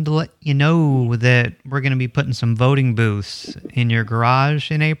calling to let you know that we're going to be putting some voting booths in your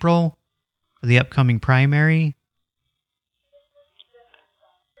garage in April for the upcoming primary.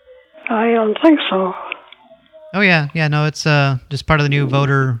 I don't think so. Oh, yeah, no, it's just part of the new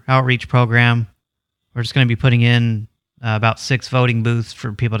voter outreach program. We're just going to be putting in about 6 voting booths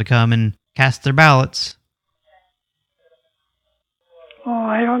for people to come and cast their ballots. Oh,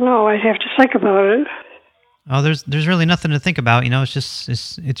 I don't know. I'd have to think about it. Oh, there's really nothing to think about, it's just,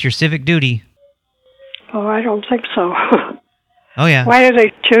 it's your civic duty. Oh, I don't think so. Oh, yeah. Why did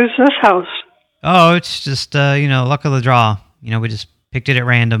they choose this house? Oh, it's just, luck of the draw. We just picked it at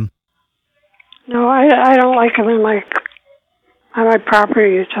random. No, I don't like them on my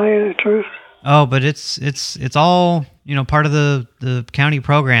property, to tell you the truth. Oh, but it's all, part of the county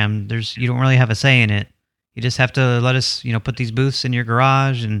program. You don't really have a say in it. You just have to let us, put these booths in your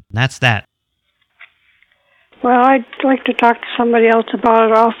garage, and that's that. Well, I'd like to talk to somebody else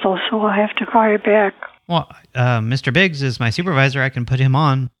about it also, so I'll have to call you back. Well, Mr. Biggs is my supervisor. I can put him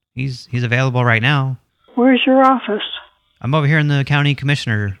on. He's available right now. Where's your office? I'm over here in the county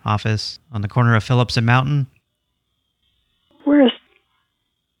commissioner office on the corner of Phillips and Mountain. Where's...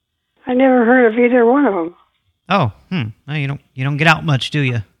 I never heard of either one of them. Oh, no, you don't get out much, do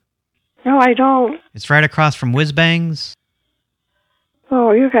you? No, I don't. It's right across from Whiz Bangs.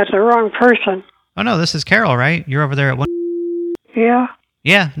 Oh, you got the wrong person. Oh no, this is Carol, right? You're over there at one. Yeah.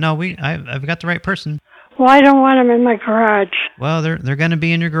 Yeah, no, I've got the right person. Well, I don't want them in my garage. Well, they're going to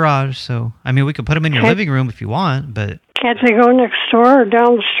be in your garage, so I mean, we could put them in your living room if you want, but can't they go next door or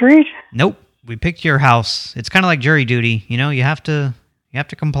down the street? Nope. We picked your house. It's kind of like jury duty, you know. You have to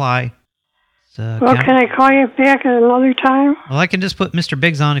comply. Well, can I call you back at another time? Well, I can just put Mr.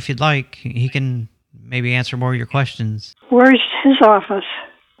 Biggs on if you'd like. He can maybe answer more of your questions. Where's his office?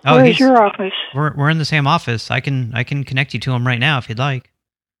 Oh, where's your office? We're in the same office. I can connect you to him right now if you'd like.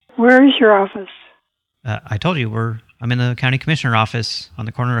 Where is your office? I told you I'm in the county commissioner office on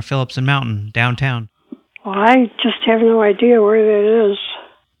the corner of Phillips and Mountain downtown. Well, I just have no idea where that is.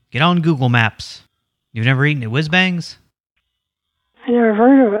 Get on Google Maps. You've never eaten at Whiz Bangs? I never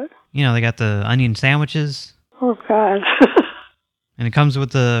heard of it. You know, they got the onion sandwiches. Oh, God. And it comes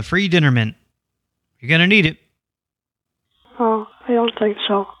with the free dinner mint. You're going to need it. Oh, I don't think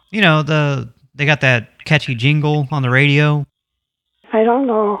so. You know, they got that catchy jingle on the radio. I don't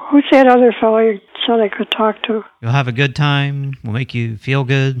know. Who's that other fellow you said I could talk to? You'll have a good time. We'll make you feel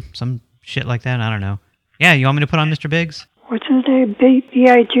good. Some shit like that. I don't know. Yeah, you want me to put on Mr. Biggs? What's his name?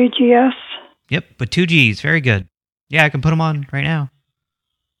 B-I-G-G-S? Yep, with 2 G's. Very good. Yeah, I can put him on right now.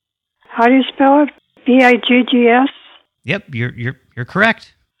 How do you spell it? B-I-G-G-S? Yep, you're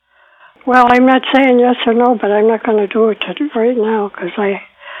correct. Well, I'm not saying yes or no, but I'm not going to do it right now because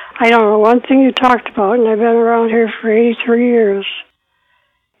I don't know one thing you talked about, and I've been around here for 83 years.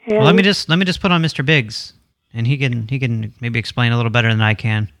 And well, let me just put on Mr. Biggs, and he can maybe explain a little better than I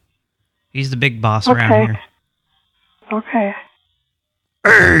can. He's the big boss around here. Okay.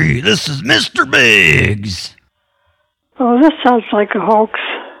 Hey, this is Mr. Biggs. Oh, this sounds like a hoax.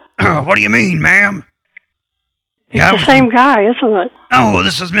 What do you mean, ma'am? It's the same guy, isn't it? Oh,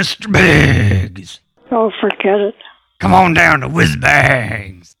 this is Mr. Biggs. Oh, forget it. Come on down to Whiz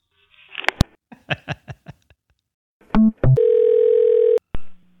Bangs.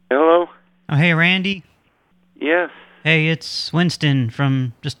 Hello? Oh, hey, Randy? Yes. Hey, it's Winston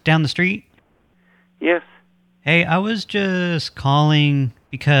from just down the street. Yes. Hey, I was just calling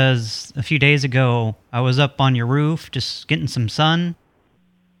because a few days ago I was up on your roof just getting some sun.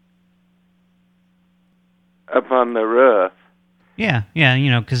 Up on the roof? Yeah,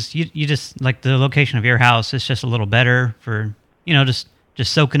 you know, because you just, like, the location of your house is just a little better for, you know, just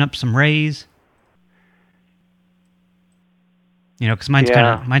soaking up some rays. You know, because mine's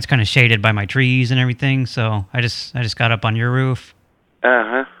kind of shaded by my trees and everything, so I just got up on your roof.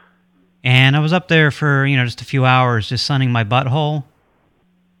 Uh-huh. And I was up there for, you know, just a few hours just sunning my butthole.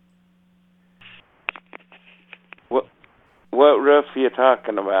 What roof are you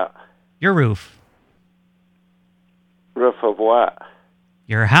talking about? Your roof. Roof of what?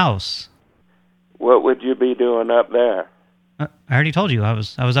 Your house. What would you be doing up there? I already told you. I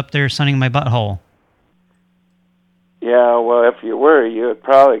was up there sunning my butthole. Yeah, well, if you were, you'd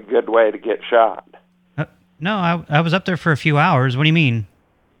probably a good way to get shot. No, I was up there for a few hours. What do you mean?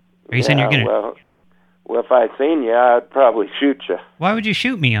 Are you saying you're going to... Well, if I seen you, I'd probably shoot you. Why would you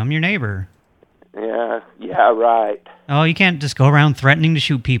shoot me? I'm your neighbor. Yeah, right. Oh, you can't just go around threatening to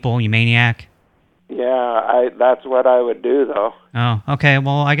shoot people, you maniac. Yeah, that's what I would do, though. Oh, okay.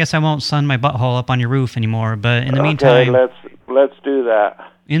 Well, I guess I won't sun my butthole up on your roof anymore, but in the meantime... let's do that.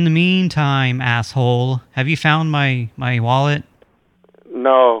 In the meantime, asshole, have you found my wallet?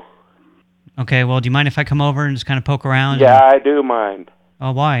 No. Okay, well, do you mind if I come over and just kind of poke around? Yeah, I do mind.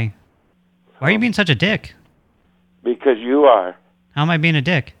 Oh, why? Why are you being such a dick? Because you are. How am I being a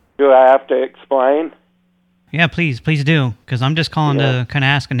dick? Do I have to explain? Yeah, please do, because I'm just calling to kind of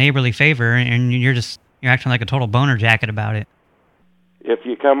ask a neighborly favor, and you're acting like a total boner jacket about it. If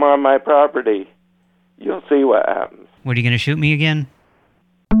you come on my property, you'll see what happens. What, are you going to shoot me again?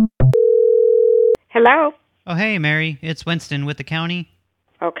 Hello? Oh, hey, Mary. It's Winston with the county.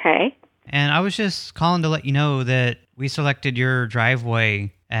 Okay. And I was just calling to let you know that we selected your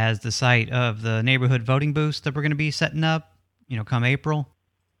driveway as the site of the neighborhood voting booths that we're going to be setting up, you know, come April.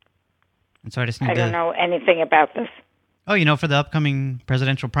 And so I just need I don't know anything about this. Oh, you know, for the upcoming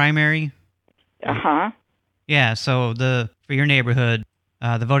presidential primary? Uh-huh. Yeah, so for your neighborhood,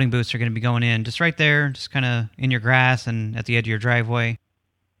 the voting booths are going to be going in just right there, just kind of in your grass and at the edge of your driveway.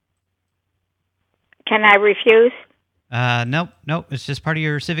 Can I refuse? Nope. It's just part of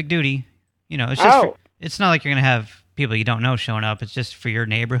your civic duty. You know, it's just it's not like you're going to have people you don't know showing up. It's just for your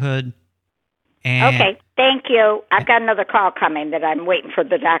neighborhood. And, okay, thank you. I've got another call coming that I'm waiting for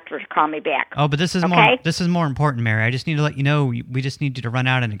the doctor to call me back. Oh, but this is more important, Mary. I just need to let you know we just need you to run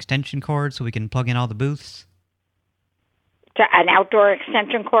out an extension cord so we can plug in all the booths. An outdoor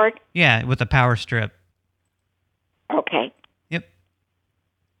extension cord? Yeah, with a power strip. Okay. Yep.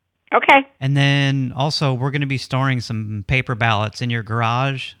 Okay. And then also we're going to be storing some paper ballots in your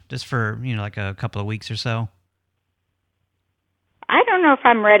garage just for, like a couple of weeks or so. I don't know if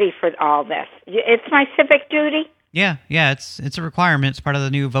I'm ready for all this. It's my civic duty? Yeah, it's a requirement. It's part of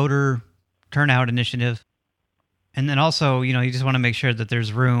the new voter turnout initiative. And then also, you just want to make sure that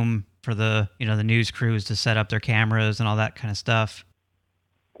there's room for the, the news crews to set up their cameras and all that kind of stuff.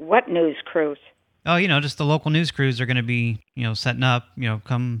 What news crews? Oh, just the local news crews are going to be, setting up,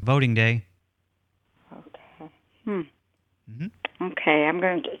 come voting day. Okay. Okay, I'm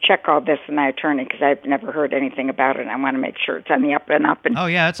going to check all this with my attorney because I've never heard anything about it. I want to make sure it's on the up and up and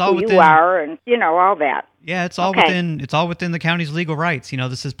it's all who within, you are and, all that. Yeah, it's all within the county's legal rights.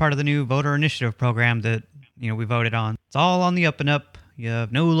 This is part of the new voter initiative program that, we voted on. It's all on the up and up. You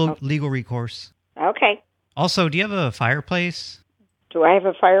have no legal recourse. Okay. Also, do you have a fireplace? Do I have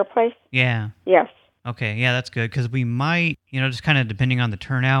a fireplace? Yeah. Yes. Okay, yeah, that's good, because we might, just kind of depending on the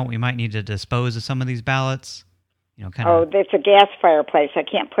turnout, we might need to dispose of some of these ballots. It's a gas fireplace. I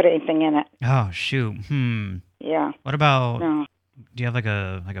can't put anything in it. Oh, shoot. Yeah. What about, do you have like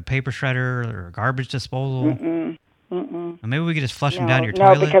a paper shredder or a garbage disposal? Or maybe we could just flush them down your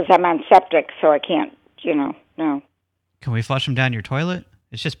toilet? No, because I'm on septic, so I can't, no. Can we flush them down your toilet?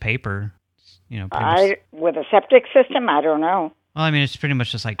 It's just paper. With a septic system, I don't know. Well, I mean, it's pretty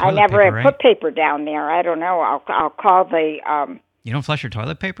much just like toilet paper, right? I never put paper down there. I don't know. I'll call the... You don't flush your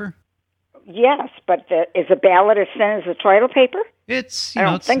toilet paper? Yes, but is a ballot as thin as the toilet paper? I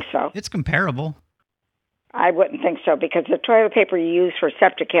don't think so. It's comparable. I wouldn't think so, because the toilet paper you use for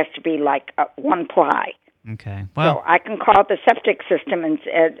septic has to be like one ply. Okay. Well, so I can call the septic system and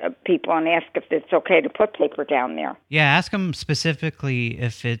people and ask if it's okay to put paper down there. Yeah, ask them specifically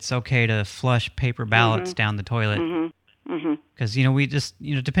if it's okay to flush paper ballots down the toilet. Because, we just,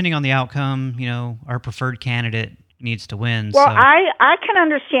 depending on the outcome, our preferred candidate needs to win. Well, so. I can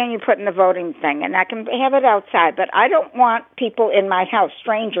understand you putting the voting thing, and I can have it outside, but I don't want people in my house,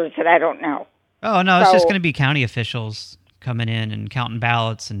 strangers that I don't know. Oh, no, it's just going to be county officials coming in and counting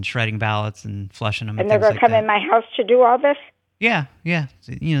ballots and shredding ballots and flushing them. And they're going to come in my house to do all this? Yeah.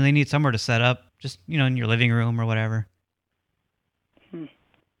 So, they need somewhere to set up, just, in your living room or whatever.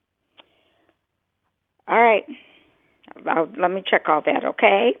 All right. Let me check all that,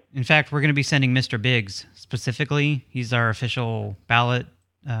 okay? In fact, we're going to be sending Mr. Biggs specifically. He's our official ballot,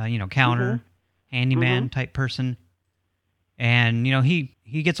 counter, handyman type person. And,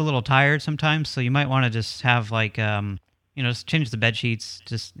 he gets a little tired sometimes, so you might want to just have, like, just change the bed sheets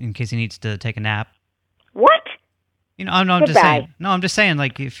just in case he needs to take a nap. What? I'm just saying. No, I'm just saying,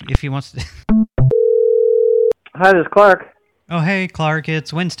 like, if he wants to... Hi, this is Clark. Oh, hey, Clark.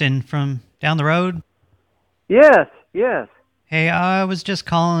 It's Winston from down the road. Yes. Hey, I was just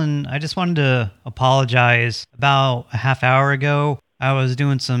calling. I just wanted to apologize. About a half hour ago, I was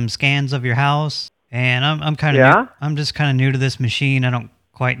doing some scans of your house, and I'm kind of I'm just kind of new to this machine. I don't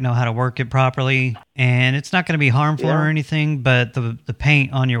quite know how to work it properly, and it's not going to be harmful or anything, but the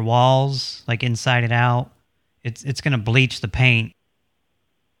paint on your walls, like inside and out, it's going to bleach the paint.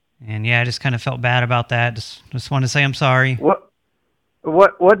 And I just kind of felt bad about that. Just wanted to say I'm sorry.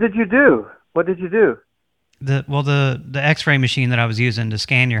 What did you do? What did you do? The X-ray machine that I was using to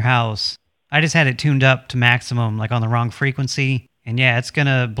scan your house, I just had it tuned up to maximum, like on the wrong frequency. And it's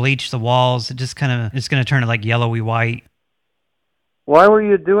gonna bleach the walls. It's gonna turn it like yellowy white. Why were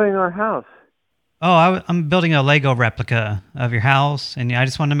you doing our house? Oh, I'm building a Lego replica of your house, and I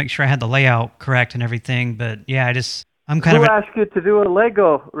just wanted to make sure I had the layout correct and everything. But I'm kind of... Who asked you to do a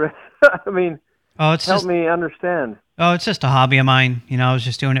Lego? I mean, help me understand. Oh, it's just a hobby of mine. I was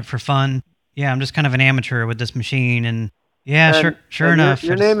just doing it for fun. Yeah, I'm just kind of an amateur with this machine, and sure enough.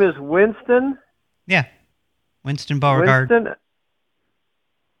 Your name is Winston? Yeah, Winston Beauregard. Winston?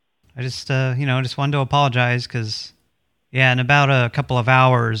 I just, just wanted to apologize because, in about a couple of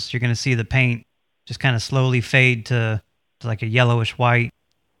hours, you're going to see the paint just kind of slowly fade to like a yellowish white.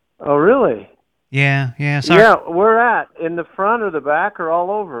 Oh, really? Yeah, sorry. Yeah, where at? In the front or the back or all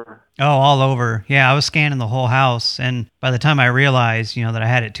over? Oh, all over. Yeah, I was scanning the whole house, and by the time I realized, that I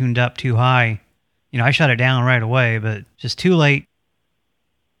had it tuned up too high, I shut it down right away, but just too late.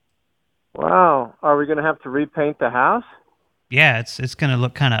 Wow. Are we going to have to repaint the house? Yeah, it's going to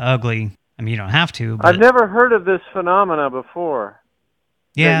look kind of ugly. I mean, you don't have to, but... I've never heard of this phenomena before.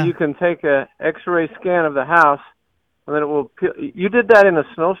 Yeah. That you can take a X-ray scan of the house, and then it will... You did that in a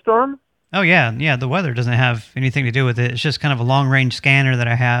snowstorm? Oh, yeah. The weather doesn't have anything to do with it. It's just kind of a long-range scanner that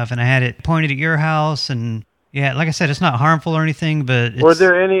I have, and I had it pointed at your house, and yeah, like I said, it's not harmful or anything, but it's... Were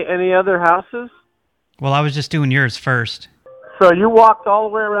there any other houses? Well, I was just doing yours first. So you walked all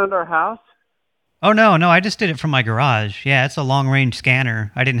the way around our house? Oh, no, I just did it from my garage. Yeah, it's a long-range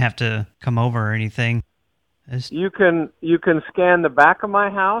scanner. I didn't have to come over or anything. You can scan the back of my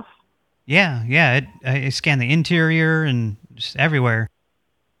house? Yeah, it scanned the interior and just everywhere.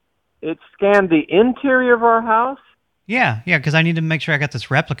 It scanned the interior of our house? Yeah, because I need to make sure I got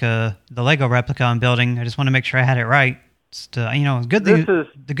this replica, the Lego replica I'm building. I just want to make sure I had it right. The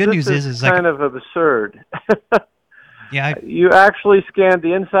good news is kind of absurd. Yeah. You actually scanned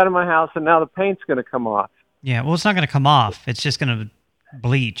the inside of my house, and now the paint's going to come off. Yeah, well, it's not going to come off. It's just going to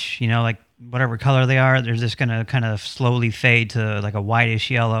bleach, like whatever color they are, they're just going to kind of slowly fade to like a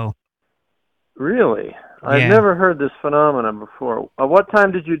whitish yellow. Really? I've never heard this phenomenon before. What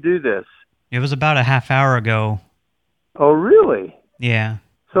time did you do this? It was about a half hour ago. Oh, really? Yeah.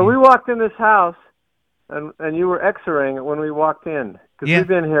 So we walked in this house, and you were X-raying it when we walked in. Because we've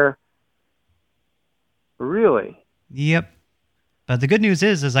been here. Really? Yep. But the good news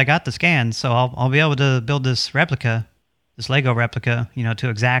is I got the scans, so I'll be able to build this replica, this Lego replica, to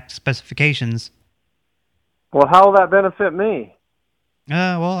exact specifications. Well, how will that benefit me?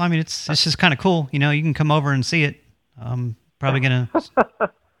 Well, I mean, it's just kind of cool. You can come over and see it. Probably going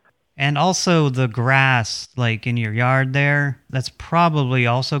to... And also the grass, like in your yard there, that's probably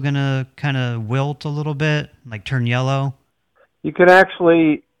also going to kind of wilt a little bit, like turn yellow. You're going to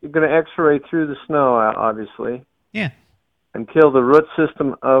X-ray through the snow, obviously. Yeah. And kill the root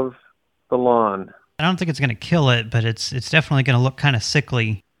system of the lawn. I don't think it's going to kill it, but it's definitely going to look kind of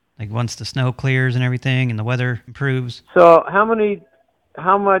sickly, like once the snow clears and everything and the weather improves. So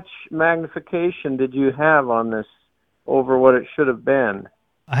how much magnification did you have on this over what it should have been?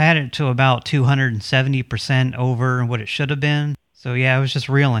 I had it to about 270% over what it should have been. So yeah, it was just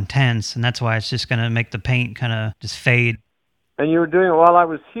real intense, and that's why it's just going to make the paint kind of just fade. And you were doing it while I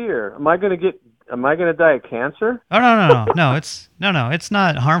was here. Am I going to die of cancer? Oh, no. It's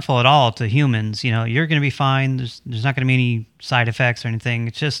not harmful at all to humans. You're going to be fine. There's not going to be any side effects or anything.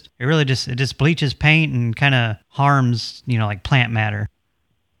 It just bleaches paint and kind of harms, like plant matter.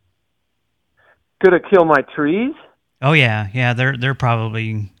 Could it kill my trees? Oh yeah. They're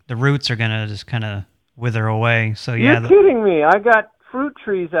probably, the roots are going to just kind of wither away. So yeah. You're kidding me. I got fruit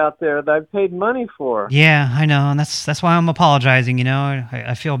trees out there that I've paid money for. Yeah, I know, and that's why I'm apologizing.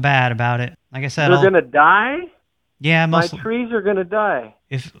 I feel bad about it. Like I said, they're going to die. Yeah, my trees are going to die.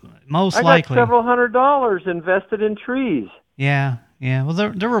 Most likely. I got several $100s invested in trees. Yeah. Well,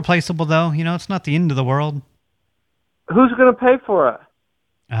 they're replaceable though. It's not the end of the world. Who's going to pay for it?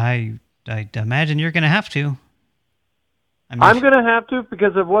 I imagine you're going to have to. I'm going to have to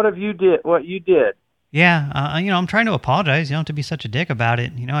because of what you did. Yeah, I'm trying to apologize. You don't have to be such a dick about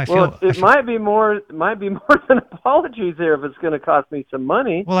it. It might be more than apologies there if it's going to cost me some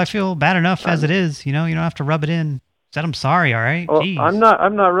money. Well, I feel bad enough as it is. You don't have to rub it in. Said I'm sorry, all right? Well, Jeez. I'm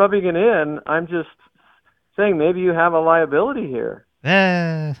not rubbing it in. I'm just saying maybe you have a liability here.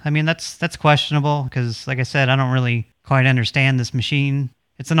 I mean, that's questionable because, like I said, I don't really quite understand this machine.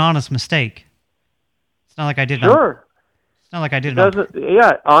 It's an honest mistake. It's not like I did. Sure. It's not like I did.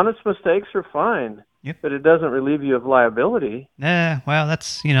 Yeah, honest mistakes are fine. Yep. But it doesn't relieve you of liability. Well,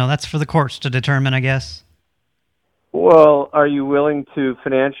 that's for the courts to determine, I guess. Well, are you willing to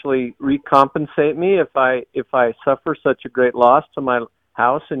financially recompensate me if I suffer such a great loss to my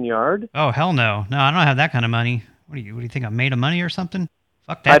house and yard? Oh, hell no. No, I don't have that kind of money. What do you think, I'm made of money or something?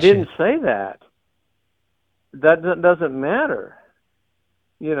 Fuck that shit. I didn't say that. That doesn't matter.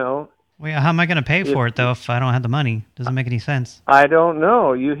 Well, yeah, how am I going to pay for it, though, if I don't have the money? Doesn't make any sense. I don't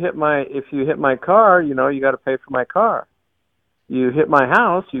know. If you hit my car, you got to pay for my car. You hit my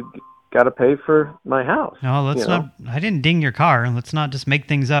house, you got to pay for my house. No, let's not. I didn't ding your car. Let's not just make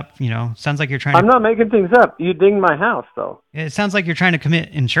things up. Sounds like you're trying to... I'm not making things up. You dinged my house, though. It sounds like you're trying to commit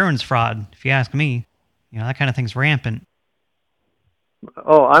insurance fraud, if you ask me. That kind of thing's rampant.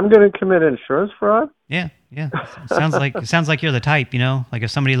 Oh, I'm going to commit insurance fraud? Yeah. It sounds like you're the type, like if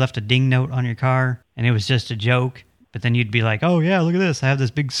somebody left a ding note on your car and it was just a joke, but then you'd be like, oh yeah, look at this, I have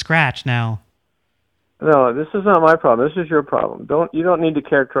this big scratch now. No, this is not my problem. This is your problem. You don't need to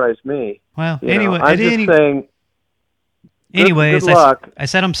characterize me. Well, anyway, I'm just saying. Anyways, good luck. I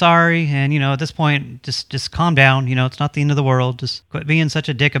said I'm sorry, and at this point, just calm down. It's not the end of the world. Just quit being such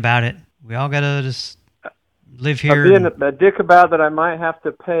a dick about it. We all gotta just live here. Being a dick about that, I might have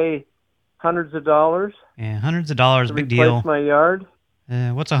to pay hundreds of dollars. Yeah, hundreds of dollars, big deal. Replace my yard.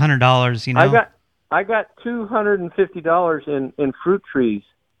 What's $100? I got $250 in fruit trees.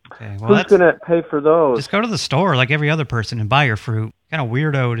 Okay, well, Who's going to pay for those? Just go to the store like every other person and buy your fruit. Kind of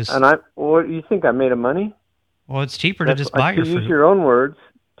weirdo. Just. And what you think I made a money? Well, it's cheaper to just buy your fruit.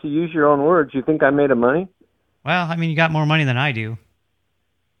 To use your own words, you think I made a money? Well, I mean, you got more money than I do.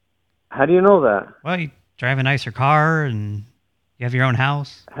 How do you know that? Well, you drive a nicer car and you have your own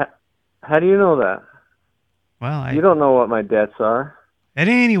house. How do you know that? Well, you don't know what my debts are. And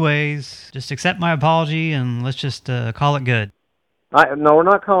anyways, just accept my apology and let's just call it good. No, we're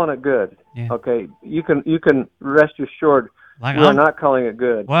not calling it good. Yeah. Okay, you can rest assured we're not calling it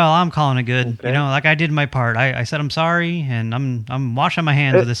good. Well, I'm calling it good. Okay. You know, like I did my part. I said I'm sorry, and I'm washing my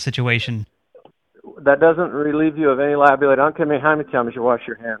hands of this situation. That doesn't relieve you of any liability. Don't come behind me, tell me you wash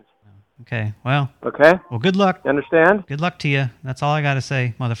your hands. Okay, well. Okay? Well, good luck. You understand? Good luck to you. That's all I got to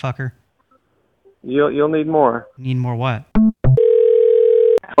say, motherfucker. You'll need more. Need more what?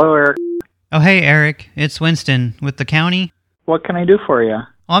 Hello, Eric. Oh, hey, Eric. It's Winston with the county. What can I do for you?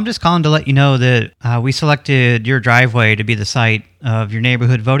 Well, I'm just calling to let you know that we selected your driveway to be the site of your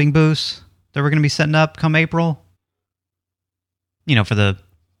neighborhood voting booths that we're going to be setting up come April. You know, for the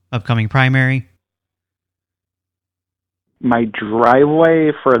upcoming primary. My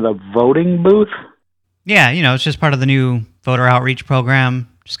driveway for the voting booth? Yeah, you know, it's just part of the new voter outreach program.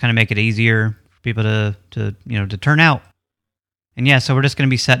 Just kind of make it easier for people to turn out. And yeah, so we're just going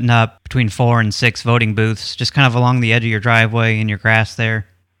to be setting up between 4 and 6 voting booths, just kind of along the edge of your driveway and your grass there.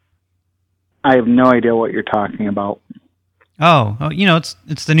 I have no idea what you're talking about. Oh, you know,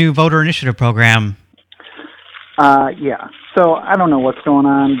 it's the new voter initiative program. Yeah. So I don't know what's going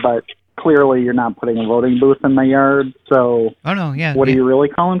on, but clearly you're not putting a voting booth in my yard. So oh no, yeah. What are you really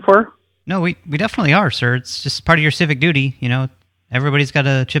calling for? No, we definitely are, sir. It's just part of your civic duty. You know, everybody's got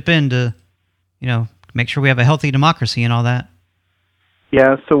to chip in to, you know, make sure we have a healthy democracy and all that.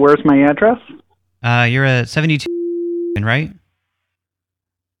 Yeah. So where's my address? You're at 72, right?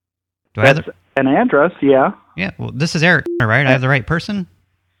 That's an address, yeah. Yeah, well, this is Eric, right? I have the right person?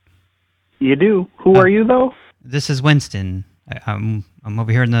 You do. Who are you, though? This is Winston. I'm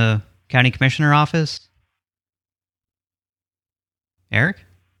over here in the county commissioner office. Eric?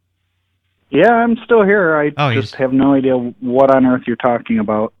 Yeah, I'm still here. I just have no idea what on earth you're talking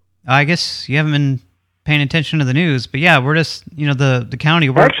about. I guess you haven't been paying attention to the news, but yeah, we're just, you know, the county...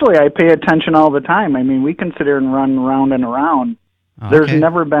 Actually, I pay attention all the time. I mean, we consider and run around and around. There's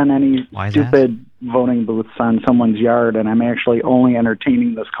never been any stupid voting booths on someone's yard, and I'm actually only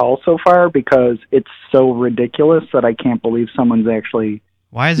entertaining this call so far because it's so ridiculous that I can't believe someone's actually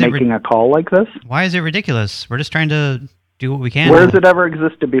making a call like this. Why is it ridiculous? We're just trying to do what we can. Where has it ever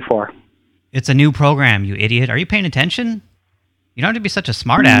existed before? It's a new program, you idiot. Are you paying attention? You don't have to be such a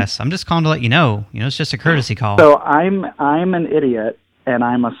smartass. I'm just calling to let you know. You know, it's just a courtesy call. So I'm an idiot, and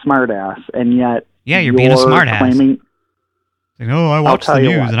I'm a smartass, and yet yeah, you're being a smartass. Claiming... Like, oh, I watch the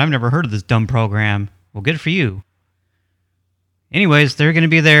news, and I've never heard of this dumb program. Well, good for you. Anyways, they're going to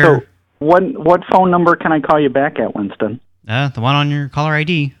be there. So what phone number can I call you back at, Winston? The one on your caller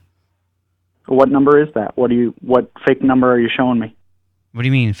ID. What number is that? What fake number are you showing me? What do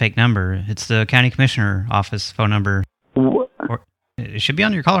you mean, fake number? It's the county commissioner office phone number. It should be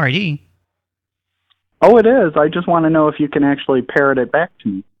on your caller ID. Oh, it is. I just want to know if you can actually parrot it back to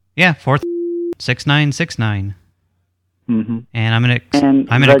me. Yeah, 46969. Mm-hmm. And I'm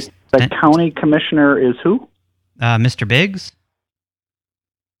the county commissioner is who? Mr. Biggs.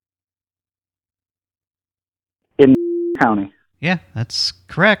 In county. Yeah, that's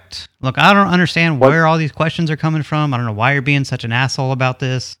correct. Look, I don't understand where all these questions are coming from. I don't know why you're being such an asshole about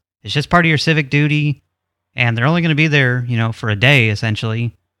this. It's just part of your civic duty, and they're only going to be there, you know, for a day,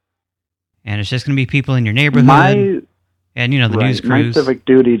 essentially. And it's just going to be people in your neighborhood. And, you know, the news crews. My civic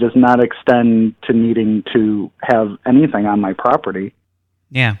duty does not extend to needing to have anything on my property.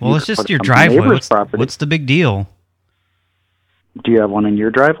 Yeah, well, it's just your driveway. What's the big deal? Do you have one in your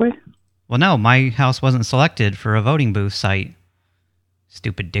driveway? Well, no, my house wasn't selected for a voting booth site.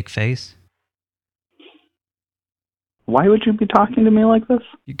 Stupid dick face. Why would you be talking to me like this?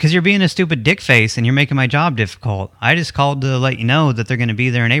 Because you're being a stupid dick face and you're making my job difficult. I just called to let you know that they're going to be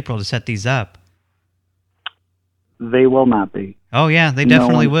there in April to set these up. They will not be. Oh, yeah, they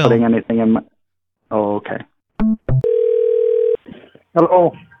definitely will. Putting anything in my... Oh, okay.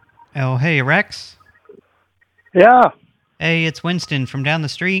 Hello. Oh, hey, Rex? Yeah. Hey, it's Winston from down the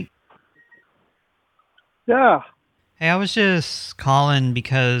street. Yeah. Hey, I was just calling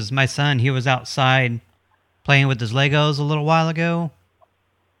because my son, he was outside playing with his Legos a little while ago.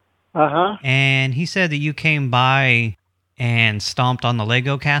 Uh-huh. And he said that you came by and stomped on the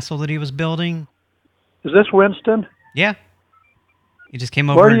Lego castle that he was building. Is this Winston? Yeah. He just came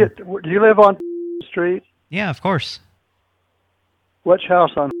over. Do you live on Street? Yeah, of course. Which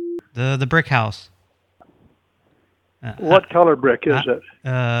house on The brick house. What color brick is it?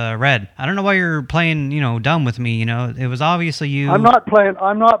 Red. I don't know why you're playing, dumb with me. It was obviously you. I'm not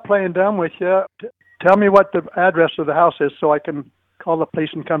playing dumb with you. Tell me what the address of the house is so I can call the police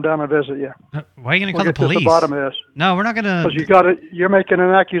and come down and visit you. Why are you going to call the police? We'll get to the bottom of this. No, we're not going to... Because you're making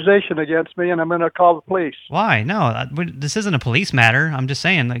an accusation against me, and I'm going to call the police. Why? No, this isn't a police matter. I'm just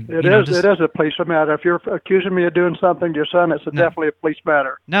saying. It is a police matter. If you're accusing me of doing something to your son, it's definitely a police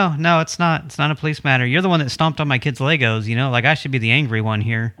matter. No, it's not. It's not a police matter. You're the one that stomped on my kid's Legos, Like, I should be the angry one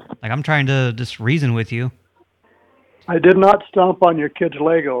here. Like, I'm trying to just reason with you. I did not stomp on your kid's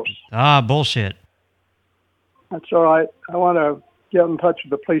Legos. Ah, bullshit. That's all right. I want to get in touch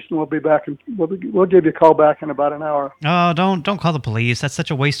with the police, and we'll be back, and we'll give you a call back in about an hour. Oh, don't call the police. That's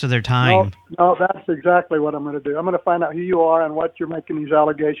such a waste of their time. No, that's exactly what I'm going to do. I'm going to find out who you are and what you're making these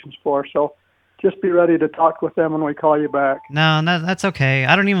allegations for. So just be ready to talk with them when we call you back. No, that's okay.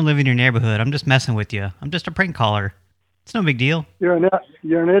 I don't even live in your neighborhood. I'm just messing with you. I'm just a prank caller. It's no big deal. You're an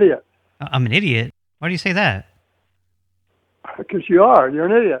idiot. I'm an idiot? Why do you say that? Because you are. You're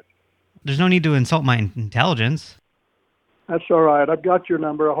an idiot. There's no need to insult my intelligence. That's all right. I've got your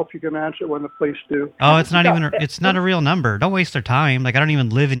number. I hope you can answer when the police do. Oh, it's not a real number. Don't waste their time. Like, I don't even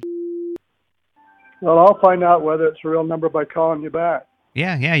live in... Well, I'll find out whether it's a real number by calling you back.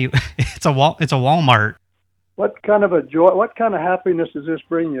 Yeah, it's a Walmart. What kind of happiness does this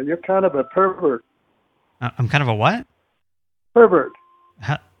bring you? You're kind of a pervert. I'm kind of a what? Pervert.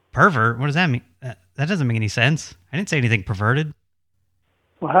 Pervert? What does that mean? That doesn't make any sense. I didn't say anything perverted.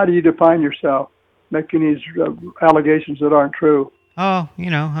 Well, how do you define yourself, making these allegations that aren't true? Oh,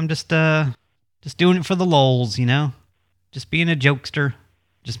 I'm just doing it for the lols, Just being a jokester.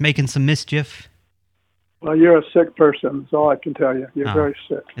 Just making some mischief. Well, you're a sick person. That's all I can tell you. You're very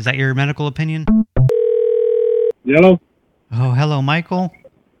sick. Is that your medical opinion? Hello? Oh, hello, Michael?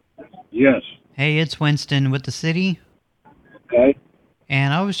 Yes. Hey, it's Winston with the city. Okay.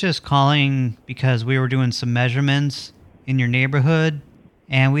 And I was just calling because we were doing some measurements in your neighborhood,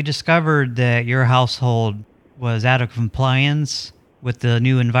 and we discovered that your household was out of compliance with the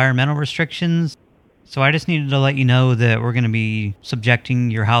new environmental restrictions. So I just needed to let you know that we're going to be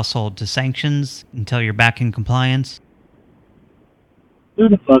subjecting your household to sanctions until you're back in compliance. Who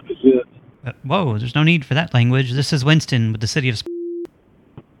the fuck is it? Whoa, there's no need for that language. This is Winston with the city of...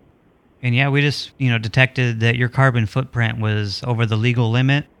 And yeah, we just, detected that your carbon footprint was over the legal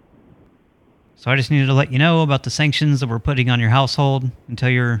limit. So I just needed to let you know about the sanctions that we're putting on your household until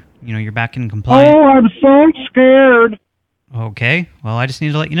you're back in compliance. Oh, I'm so scared. Okay. Well, I just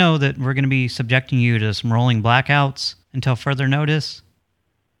need to let you know that we're going to be subjecting you to some rolling blackouts until further notice.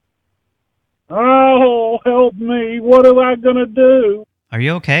 Oh, help me. What am I going to do? Are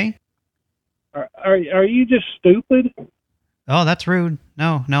you okay? Are you just stupid? Oh, that's rude.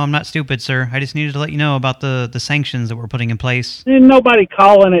 No, I'm not stupid, sir. I just needed to let you know about the sanctions that we're putting in place. Ain't nobody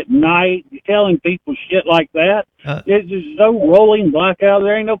calling at night, telling people shit like that. There's no rolling blackout.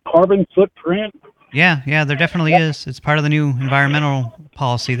 There ain't no carbon footprint. Yeah, there definitely is. It's part of the new environmental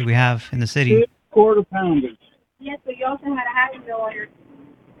policy that we have in the city. 2 quarter pounders. Yes, but you also had a happy meal on your...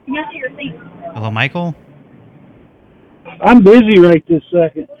 Yes, your seat. Hello, Michael? I'm busy right this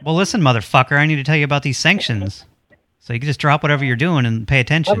second. Well, listen, motherfucker, I need to tell you about these sanctions. So you can just drop whatever you're doing and pay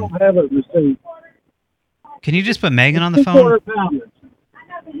attention. I don't have a receipt. Can you just put Megan on the phone? 2 quarter pounders. I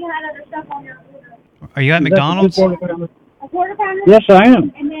know, but you had other stuff on your order. Are you at McDonald's? A quarter pounder? Yes, I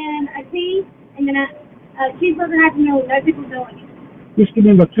am. And then a tea, and then a cheeseburger happy meal with no pickles going. Just give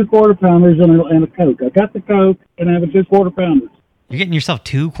me about 2 quarter pounders and a Coke. I got the Coke, and I have a 2 quarter pounders. You're getting yourself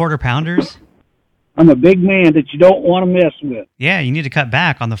 2 quarter pounders? I'm a big man that you don't want to mess with. Yeah, you need to cut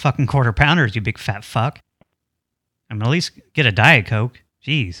back on the fucking quarter pounders, you big fat fuck. I'm going to at least get a Diet Coke.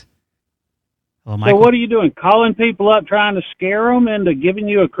 Jeez. Hello, Michael? So what are you doing? Calling people up trying to scare them into giving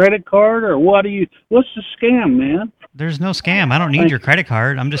you a credit card? Or what's the scam, man? There's no scam. I don't need your credit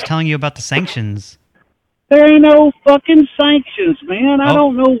card. I'm just telling you about the sanctions. There ain't no fucking sanctions, man. I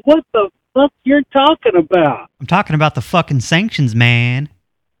don't know what the fuck you're talking about. I'm talking about the fucking sanctions, man.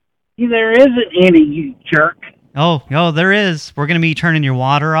 There isn't any, you jerk. Oh, there is. We're going to be turning your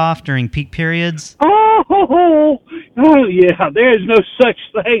water off during peak periods. Oh, yeah, there's no such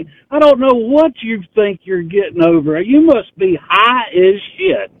thing. I don't know what you think you're getting over. You must be high as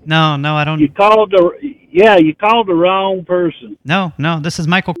shit. No, I don't. You called the wrong person. No, this is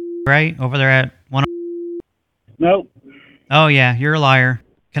Michael, right? Over there at 1. Nope. Oh, yeah, you're a liar.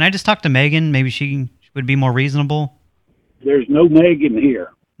 Can I just talk to Megan? Maybe she would be more reasonable? There's no Megan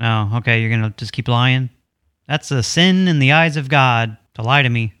here. Oh, okay, you're going to just keep lying? That's a sin in the eyes of God, to lie to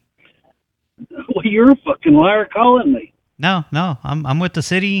me. Well, you're a fucking liar calling me. No, I'm with the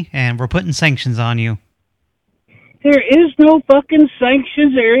city, and we're putting sanctions on you. There is no fucking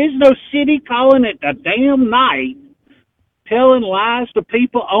sanctions. There is no city calling it a damn night, telling lies to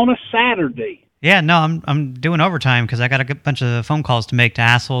people on a Saturday. Yeah, no, I'm doing overtime because I got a bunch of phone calls to make to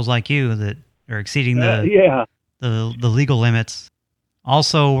assholes like you that are exceeding the legal limits.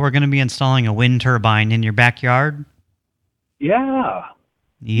 Also, we're going to be installing a wind turbine in your backyard. Yeah.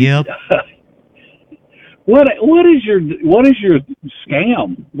 Yep. What is your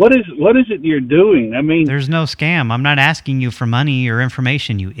scam? What is it you're doing? I mean, there's no scam. I'm not asking you for money or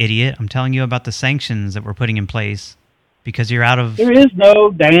information, you idiot. I'm telling you about the sanctions that we're putting in place because you're out of... There is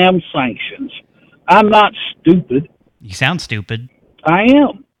no damn sanctions. I'm not stupid. You sound stupid. I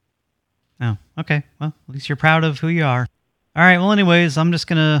am. Oh, okay. Well, at least you're proud of who you are. All right, well, anyways, I'm just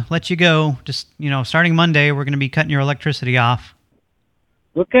going to let you go. Just, starting Monday, we're going to be cutting your electricity off.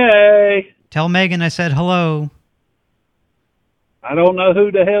 Okay. Tell Megan I said hello. I don't know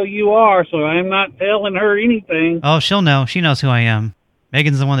who the hell you are, so I'm not telling her anything. Oh, she'll know. She knows who I am.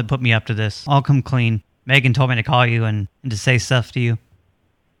 Megan's the one that put me up to this. I'll come clean. Megan told me to call you and to say stuff to you.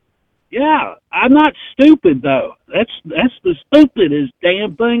 Yeah, I'm not stupid, though. That's the stupidest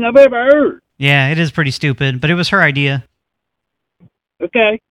damn thing I've ever heard. Yeah, it is pretty stupid, but it was her idea.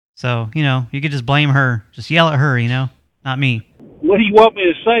 Okay. So, you could just blame her. Just yell at her, not me. What do you want me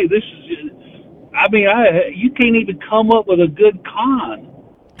to say? This is... you can't even come up with a good con.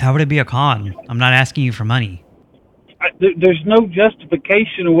 How would it be a con? I'm not asking you for money. There's no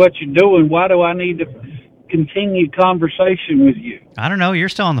justification of what you're doing. Why do I need to continue conversation with you? I don't know. You're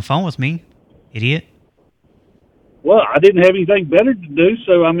still on the phone with me, idiot. Well, I didn't have anything better to do,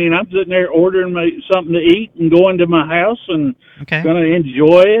 so, I'm sitting there ordering something to eat and going to my house and going to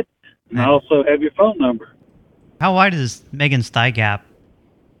enjoy it. And I also have your phone number. How wide is Megan's thigh gap?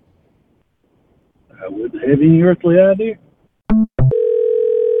 I wouldn't have any earthly idea.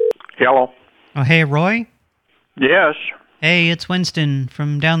 Hello. Oh, hey, Roy? Yes. Hey, it's Winston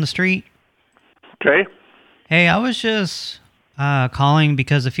from down the street. Okay. Hey, I was just calling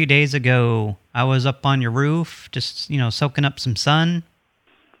because a few days ago I was up on your roof, just, soaking up some sun.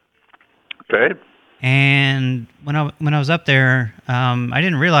 Okay. And when I was up there, I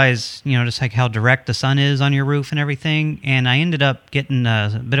didn't realize, just like how direct the sun is on your roof and everything, and I ended up getting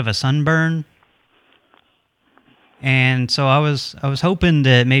a bit of a sunburn. And so I was hoping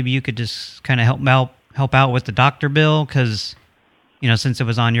that maybe you could just kind of help out with the doctor bill, because, since it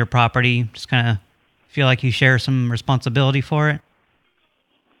was on your property, just kind of feel like you share some responsibility for it.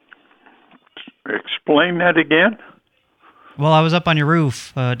 Explain that again. Well, I was up on your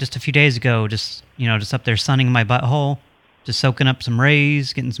roof just a few days ago, just up there sunning my butthole, just soaking up some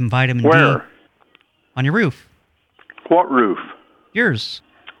rays, getting some vitamin D. Where? On your roof. What roof? Yours.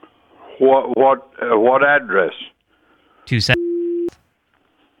 What address? 27.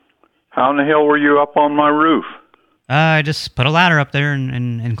 How in the hell were you up on my roof? I just put a ladder up there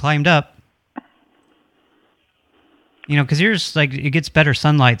and climbed up. Because yours, it gets better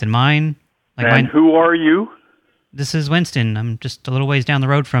sunlight than mine. And who are you? This is Winston. I'm just a little ways down the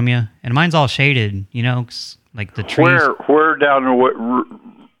road from you. And mine's all shaded, like the trees. Where down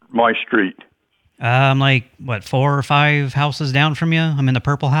my street? I'm 4 or 5 houses down from you. I'm in the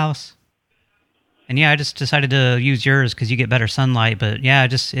purple house. And yeah, I just decided to use yours because you get better sunlight. But yeah,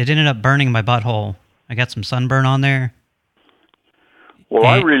 it ended up burning my butthole. I got some sunburn on there. Well,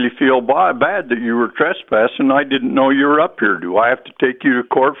 I really feel bad that you were trespassing. I didn't know you were up here. Do I have to take you to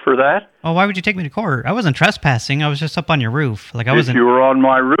court for that? Oh, why would you take me to court? I wasn't trespassing. I was just up on your roof. If you were on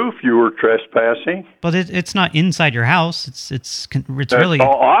my roof, you were trespassing. But it's not inside your house. It's really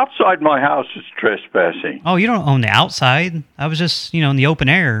outside my house is trespassing. Oh, you don't own the outside. I was just in the open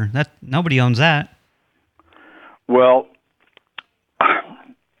air. Nobody owns that. Well,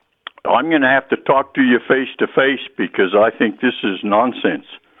 I'm going to have to talk to you face to face because I think this is nonsense.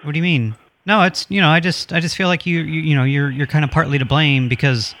 What do you mean? No, it's I just feel like you're kind of partly to blame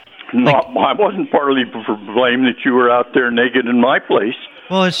because I wasn't partly for blame that you were out there naked in my place.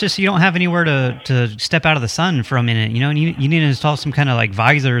 Well, it's just you don't have anywhere to step out of the sun for a minute, and you need to install some kind of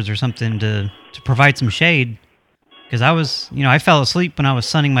visors or something to provide some shade. Because I was, I fell asleep when I was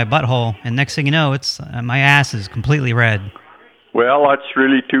sunning my butthole, and next thing you know, it's my ass is completely red. Well, that's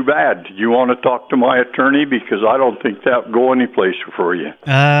really too bad. You want to talk to my attorney? Because I don't think that would go any place for you.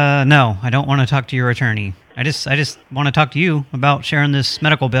 No, I don't want to talk to your attorney. I just want to talk to you about sharing this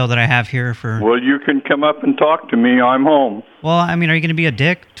medical bill that I have here for... Well, you can come up and talk to me. I'm home. Well, are you going to be a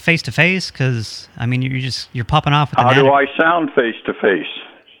dick face to face? Because, you're popping off at the... How do I sound face to face?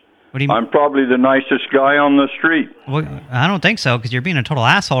 What do you mean? I'm probably the nicest guy on the street. Well, I don't think so, because you're being a total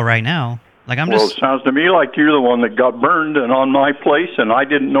asshole right now. Like I'm well, just. It sounds to me like you're the one that got burned and on my place, and I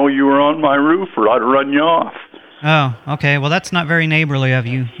didn't know you were on my roof, or I'd run you off. Oh, okay. Well, that's not very neighborly of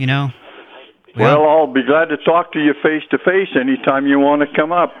you, you know. Well, I'll be glad to talk to you face to face anytime you want to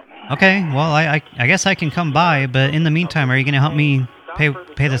come up. Okay. Well, I guess I can come by, but in the meantime, are you going to help me pay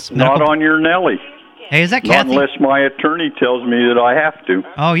this medical? Not on your Nelly. Hey, is that Kathy? Not unless my attorney tells me that I have to.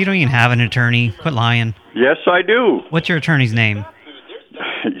 Oh, you don't even have an attorney. Quit lying. Yes, I do. What's your attorney's name?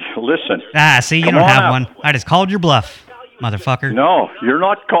 Listen. See, you don't have one. I just called your bluff, motherfucker. No, you're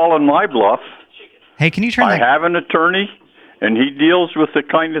not calling my bluff. Hey, can you turn I have an attorney, and he deals with the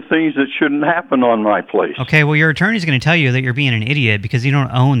kind of things that shouldn't happen on my place. Okay, well, your attorney's going to tell you that you're being an idiot because you don't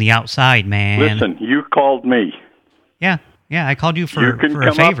own the outside, man. Listen, you called me. Yeah, I called you for a favor. You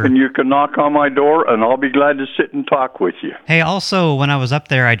can come up and you can knock on my door, and I'll be glad to sit and talk with you. Hey, also, when I was up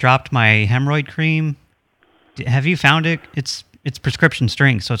there, I dropped my hemorrhoid cream. Have you found it? It's prescription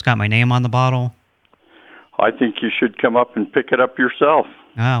strength, so it's got my name on the bottle. I think you should come up and pick it up yourself.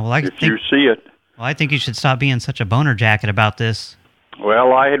 Oh, well, if you see it. Well, I think you should stop being such a boner jacket about this.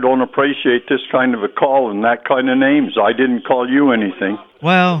 Well, I don't appreciate this kind of a call and that kind of names. I didn't call you anything.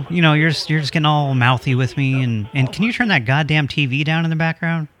 Well, you know, you're just getting all mouthy with me, and can you turn that goddamn TV down in the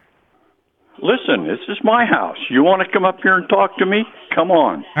background? Listen, this is my house. You want to come up here and talk to me? Come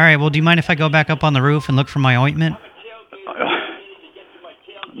on. All right, well, do you mind if I go back up on the roof and look for my ointment?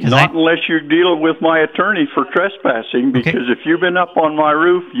 Not unless you deal with my attorney for trespassing, because if you've been up on my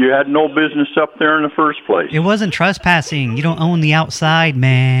roof, you had no business up there in the first place. It wasn't trespassing. You don't own the outside,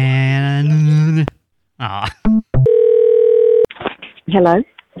 man. Aw. Hello?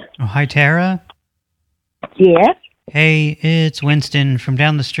 Oh, hi, Tara? Yes? Hey, it's Winston from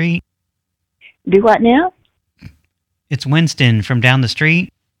down the street. Do what now? It's Winston from down the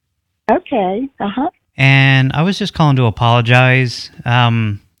street. Okay, And I was just calling to apologize.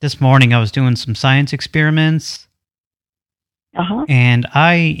 This morning I was doing some science experiments. And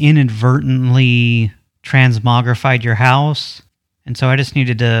I inadvertently transmogrified your house. And so I just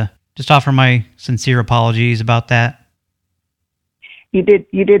needed to just offer my sincere apologies about that. You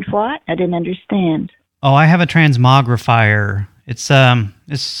did what? I didn't understand. Oh, I have a transmogrifier. It's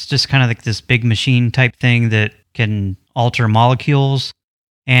just kind of like this big machine type thing that can alter molecules.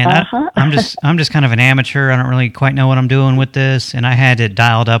 And I'm just kind of an amateur. I don't really quite know what I'm doing with this, and I had it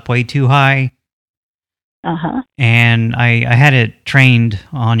dialed up way too high. And I had it trained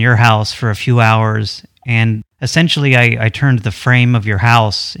on your house for a few hours, and essentially I turned the frame of your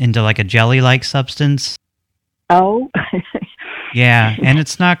house into like a jelly-like substance. Oh. Yeah, and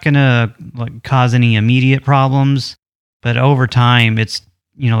it's not going to cause any immediate problems, but over time it's,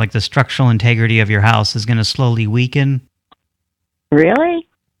 you know, like the structural integrity of your house is going to slowly weaken. Really?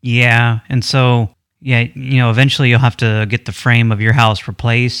 Yeah, and so, yeah, you know, eventually you'll have to get the frame of your house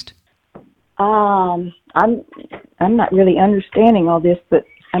replaced. I'm not really understanding all this, but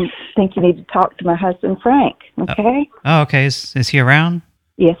I think you need to talk to my husband, Frank, okay? Oh, okay. Is he around?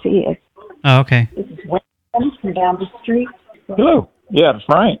 Yes, he is. Oh, okay. This is Winston from down the street. Hello. Yeah, it's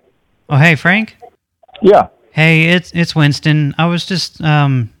Frank. Oh, hey, Frank? Yeah. Hey, it's Winston. I was just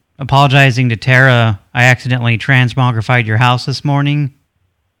apologizing to Tara. I accidentally transmogrified your house this morning.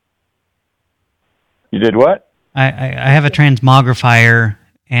 You did what? I have a transmogrifier,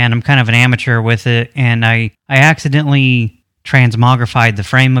 and I'm kind of an amateur with it, and I accidentally transmogrified the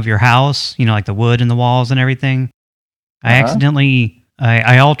frame of your house, you know, like the wood and the walls and everything. I accidentally,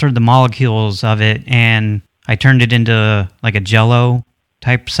 I altered the molecules of it, and I turned it into like a Jell-O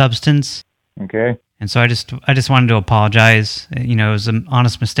type substance. Okay. And so I just wanted to apologize. You know, it was an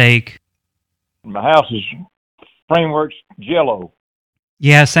honest mistake. My house is Frameworks Jell-O.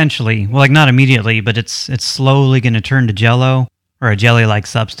 Yeah, essentially. Well, like not immediately, but it's slowly going to turn to Jell-O or a jelly-like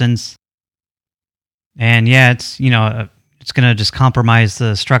substance. And yeah, it's, you know, it's going to just compromise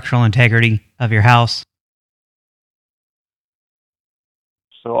the structural integrity of your house.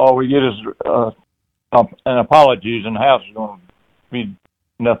 So all we get is an apologies, and the house is going to be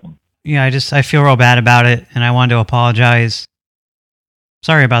nothing. Yeah, I feel real bad about it, and I wanted to apologize.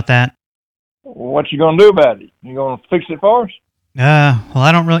 Sorry about that. What you going to do about it? You going to fix it for us?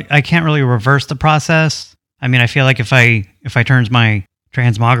 Well, I can't really reverse the process. I mean, I feel like if I turns my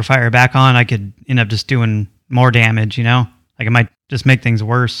transmogrifier back on, I could end up just doing more damage, you know? Like it might just make things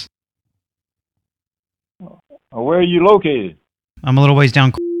worse. Where are you located? I'm a little ways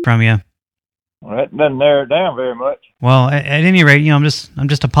down from you. Well, that doesn't narrow it down very much. Well, at any rate, you know, I'm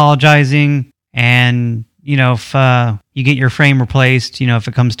just apologizing, and you know, if you get your frame replaced, you know, if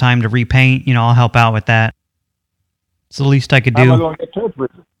it comes time to repaint, you know, I'll help out with that. It's the least I could do. How am I going to get in touch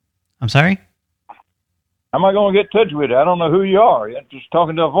with you? I'm sorry? How am I going to get in touch with you? I don't know who you are. You're just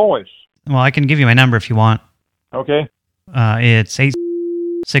talking to a voice. Well, I can give you my number if you want. Okay. It's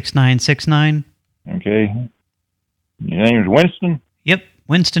 86969. Okay. Your name is Winston? Yep,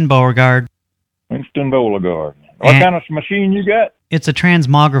 Winston Beauregard. Winston Beauregard. What kind of machine you got? It's a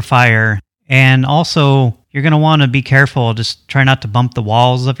transmogrifier, and also you're going to want to be careful. Just try not to bump the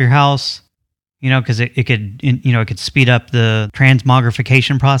walls of your house, because it could speed up the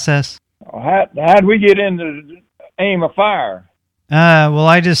transmogrification process. How'd we get into aim a fire? Well,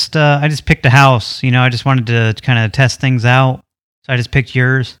 I just picked a house. I just wanted to kind of test things out, so I just picked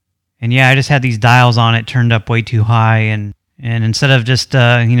yours. And yeah, I just had these dials on it turned up way too high, and instead of just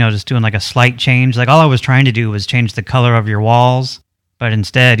just doing like a slight change, like all I was trying to do was change the color of your walls, but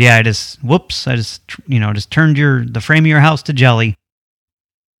instead, yeah, I just turned the frame of your house to jelly.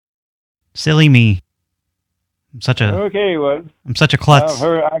 Silly me. I'm such a klutz.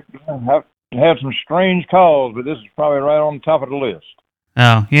 I've had some strange calls, but this is probably right on the top of the list.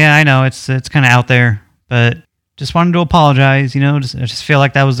 Oh, yeah, I know. It's kind of out there, but just wanted to apologize, I just feel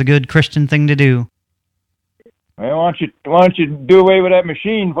like that was a good Christian thing to do. Well, why don't you do away with that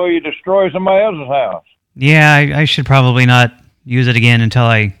machine before you destroy somebody else's house? Yeah, I should probably not use it again until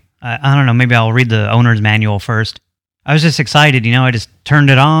I don't know, maybe I'll read the owner's manual first. I was just excited, I just turned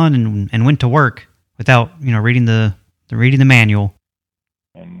it on and went to work without, reading the manual.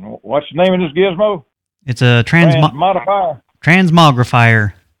 And what's the name of this gizmo? It's a transmodifier.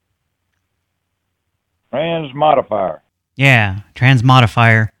 Transmogrifier. Transmodifier. Yeah,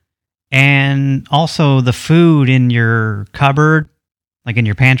 transmodifier. And also the food in your cupboard, like in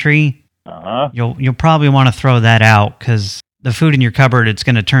your pantry, you'll probably want to throw that out because the food in your cupboard, it's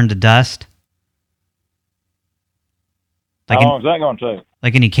going to turn to dust. How long is that going to take?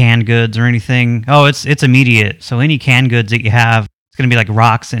 Like any canned goods or anything. Oh, it's immediate. So any canned goods that you have, it's going to be like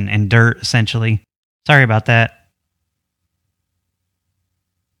rocks and dirt, essentially. Sorry about that.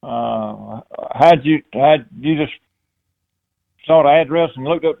 How'd you just saw the address and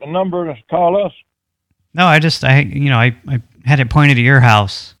looked up the number to call us? No, I had it pointed at your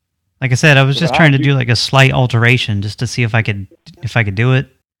house. Like I said, I was just trying to do like a slight alteration just to see if I could do it.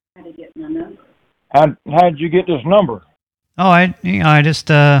 How'd you get this number? Oh, I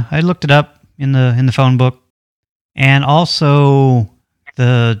looked it up in the phone book. And also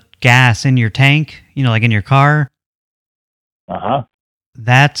the gas in your tank, like in your car. Uh-huh.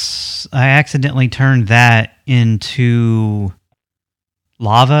 I accidentally turned that into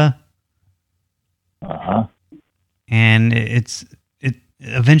lava. Uh-huh. And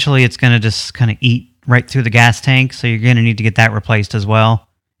eventually it's going to just kind of eat right through the gas tank, so you're going to need to get that replaced as well.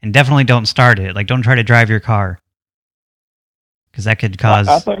 And definitely don't start it. Like, don't try to drive your car, because that could cause...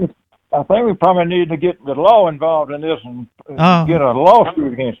 I think we probably need to get the law involved in this and get a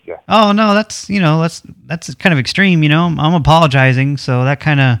lawsuit against you. Oh, no, that's kind of extreme, I'm apologizing, so that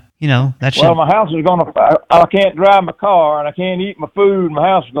kind of, that should... Well, my house is going to... I can't drive my car, and I can't eat my food, my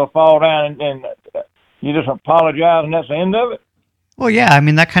house is going to fall down, and you just apologize, and that's the end of it? Well, yeah, I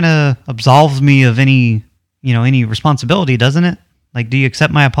mean, that kind of absolves me of any responsibility, doesn't it? Like, do you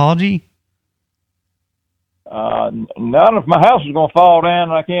accept my apology? Not if my house is going to fall down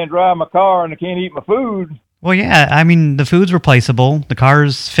and I can't drive my car and I can't eat my food. Well, yeah, I mean, the food's replaceable, the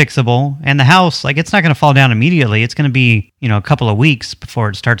car's fixable, and the house, like, it's not going to fall down immediately. It's going to be, a couple of weeks before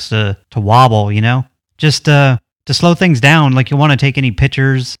it starts to wobble, Just to slow things down, like, you want to take any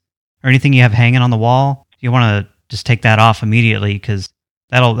pictures or anything you have hanging on the wall, you want to just take that off immediately, because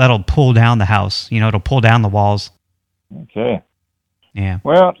that'll pull down the house, it'll pull down the walls. Okay. Yeah.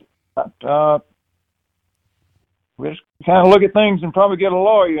 Well, we just kind of look at things and probably get a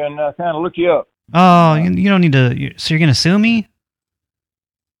lawyer and kind of look you up. Oh, you don't need to... So you're going to sue me?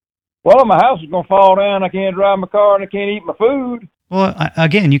 Well, my house is going to fall down. I can't drive my car and I can't eat my food. Well,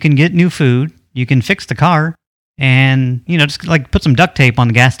 again, you can get new food. You can fix the car. And, just like put some duct tape on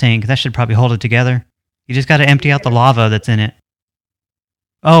the gas tank. That should probably hold it together. You just got to empty out the lava that's in it.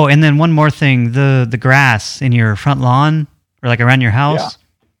 Oh, and then one more thing. The grass in your front lawn or like around your house.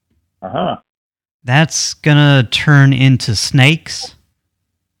 Yeah. Uh-huh. That's gonna turn into snakes.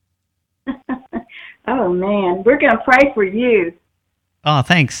 Oh, man. We're going to pray for you. Oh,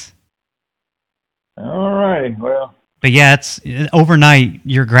 thanks. All right, well. But yeah, overnight,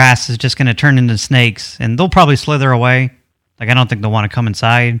 your grass is just going to turn into snakes, and they'll probably slither away. Like, I don't think they'll want to come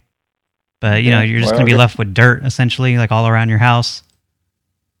inside. But, you're just going to be left with dirt, essentially, like all around your house.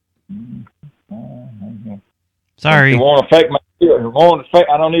 Sorry. It won't affect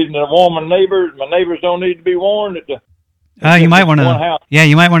I don't need to warn my neighbors. My neighbors don't need to be warned. You might want to. Yeah,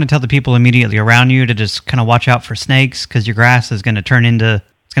 you might want to tell the people immediately around you to just kind of watch out for snakes, because your grass is going to turn into.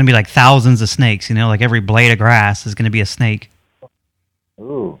 It's going to be like thousands of snakes. Like every blade of grass is going to be a snake.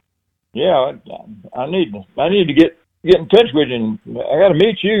 Ooh. Yeah, I need to get in touch with you. And I got to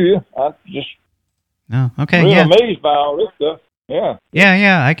meet you. I just really amazed by all this stuff. Yeah.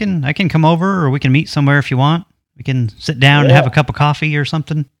 Yeah. I can come over, or we can meet somewhere if you want. We can sit down and have a cup of coffee or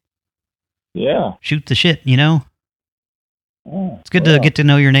something. Yeah. Shoot the shit, you know? It's good to get to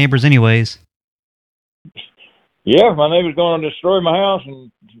know your neighbors anyways. Yeah, if my neighbor's going to destroy my house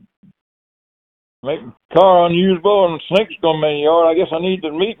and make the car unusable and snakes going to be in the yard, I guess I need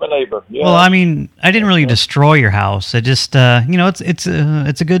to meet my neighbor. Yeah. Well, I mean, I didn't really destroy your house. It just, it's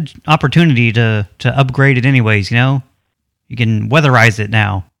a good opportunity to upgrade it anyways, you know? You can weatherize it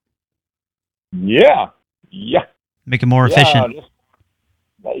now. Yeah. Make it more efficient.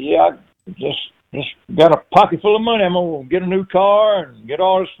 Just got a pocket full of money. I'm going to get a new car and get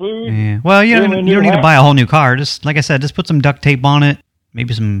all this food. Yeah. Well, you don't need to buy a whole new car. Just, like I said, just put some duct tape on it,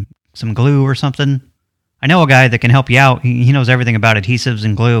 maybe some glue or something. I know a guy that can help you out. He knows everything about adhesives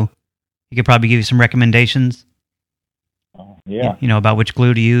and glue. He could probably give you some recommendations. Yeah. You know, about which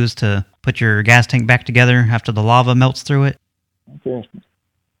glue to use to put your gas tank back together after the lava melts through it. Okay.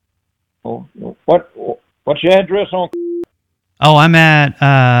 Well, what's your address on? Oh, I'm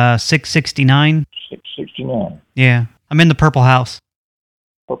at 669. 669. Yeah. I'm in the Purple House.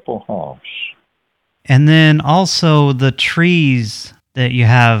 Purple House. And then also the trees that you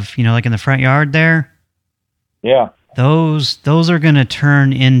have, you know, like in the front yard there. Yeah. Those are going to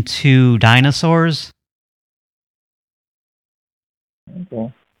turn into dinosaurs.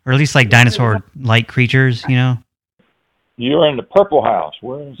 Okay. Or at least like dinosaur-like creatures, you know? You're in the Purple House.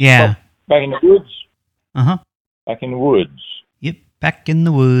 Where's back in the woods? Uh-huh. Back in the woods. Yep, back in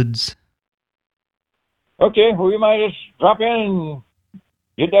the woods. Okay, well, you might just drop in and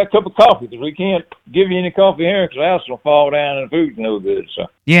get that cup of coffee, because we can't give you any coffee here because the house will fall down and the food's no good. So.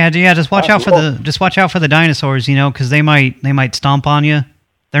 Yeah, just watch out for the dinosaurs, you know, because they might stomp on you.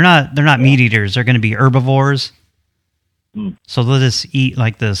 They're not meat eaters. They're going to be herbivores. So they'll just eat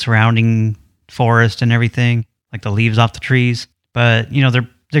like the surrounding forest and everything, like the leaves off the trees. But you know they're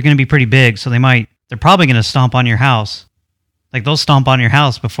going to be pretty big, so they're probably going to stomp on your house. Like they'll stomp on your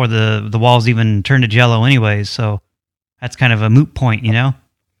house before the walls even turn to jello, anyways. So that's kind of a moot point, you know.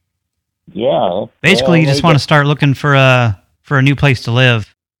 Yeah. Basically, you just want to start looking for a new place to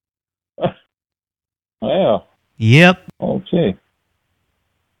live. Yeah. Yep. Okay.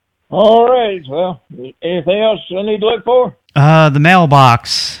 All right. Well, anything else I need to look for? The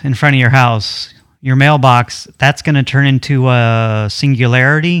mailbox in front of your house. Your mailbox, that's going to turn into a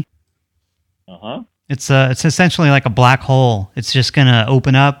singularity. Uh-huh. It's essentially like a black hole. It's just going to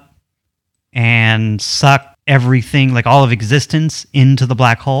open up and suck everything, like all of existence, into the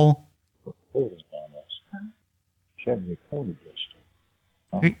black hole. Who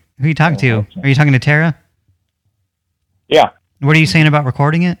are you talking to? Are you talking to Tara? Yeah. What are you saying about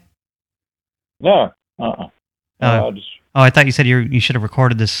recording it? No. I thought you said you should have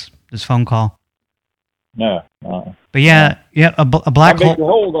recorded this phone call. No. But yeah, a black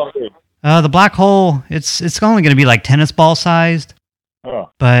hole. The black hole, it's only going to be like tennis ball sized,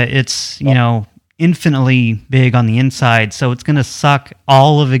 but it's infinitely big on the inside, so it's going to suck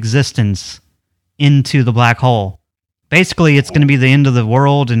all of existence into the black hole. Basically, it's going to be the end of the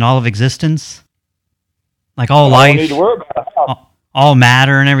world and all of existence. Like all life, don't need to worry about it. All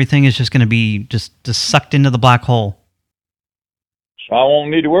matter and everything is just going to be just sucked into the black hole. So I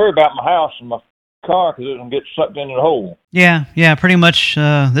won't need to worry about my house and my car because it doesn't get sucked into the hole. Yeah, pretty much.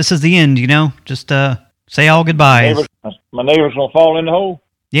 This is the end, you know. Just say all goodbyes. My neighbors gonna fall in the hole?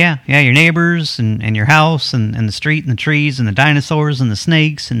 Yeah, your neighbors and your house and the street and the trees and the dinosaurs and the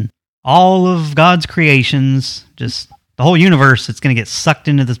snakes and all of God's creations, just the whole universe, it's going to get sucked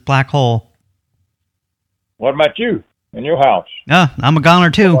into this black hole. What about you and your house? I'm a goner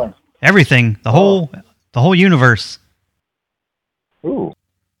too. Everything, the whole universe. Ooh.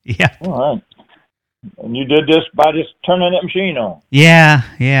 Yeah. All right. And you did this by just turning that machine on? Yeah,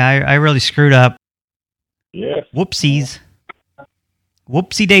 I really screwed up. Yeah. Whoopsies.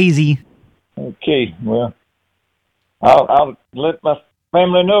 Whoopsie daisy. Okay, well, I'll let my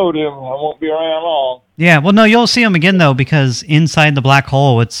family know that I won't be around long. Yeah, well, no, you'll see them again though, because inside the black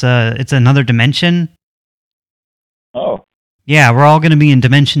hole, it's another dimension. Oh. Yeah, we're all going to be in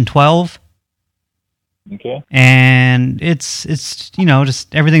dimension 12. Okay. And it's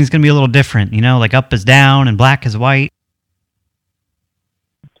just everything's going to be a little different, like up is down and black is white.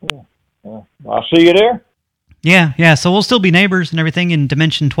 Okay. Well, I'll see you there. Yeah, so we'll still be neighbors and everything in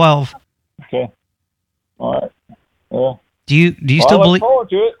dimension 12. Okay. All right. Yeah. Do you still believe? I look forward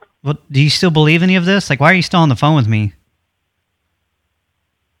to it. Well, do you still believe any of this? Like, why are you still on the phone with me?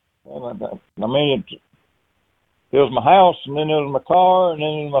 Well, I mean, there was my house, and then there was my car, and then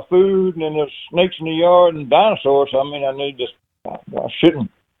there was my food, and then there was snakes in the yard and dinosaurs. I mean, I shouldn't.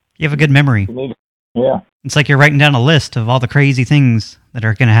 You have a good memory. Yeah. It's like you're writing down a list of all the crazy things that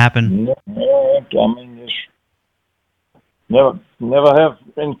are going to happen. Yeah, I mean, never have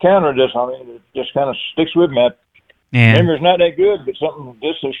encountered this. I mean, it just kind of sticks with me. Yeah. Memory's not that good, but something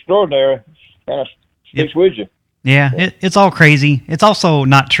this extraordinary kind of sticks with you. Yeah, it's all crazy. It's also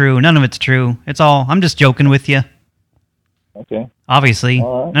not true. None of it's true. I'm just joking with you. Okay. Obviously,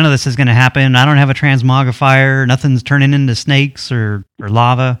 right. None of this is going to happen. I don't have a transmogrifier. Nothing's turning into snakes or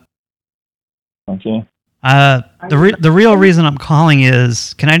lava. Okay. The real reason I'm calling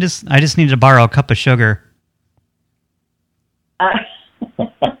is, I just need to borrow a cup of sugar. I'm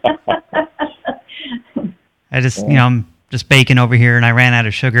just baking over here and I ran out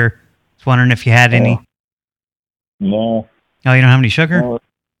of sugar. Just wondering if you had any. No. Oh, you don't have any sugar?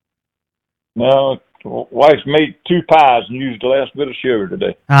 No. Wife's made 2 pies and used the last bit of sugar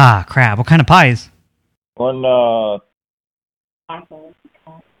today. Ah, crap. What kind of pies? One,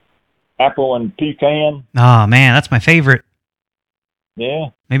 apple and pecan. Oh, man, that's my favorite.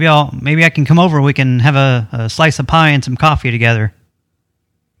 Yeah. Maybe I can come over and we can have a slice of pie and some coffee together.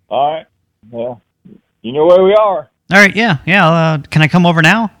 All right. Well, you know where we are. All right, yeah. Can I come over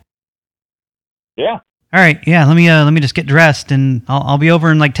now? Yeah. All right, yeah. Let me just get dressed and I'll be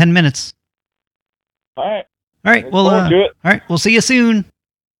over in like 10 minutes. All right. All right. Well, all right. We'll see you soon.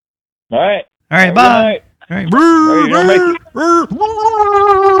 All right. All right. Bye. All right. All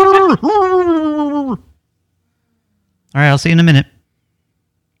right. I'll see you in a minute.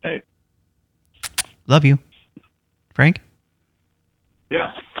 Hey. Love you, Frank.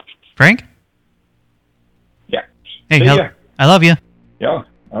 Yeah. Frank. Yeah. Hey, I love you. Yeah.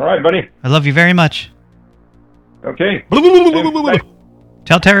 All right, buddy. I love you very much. Okay.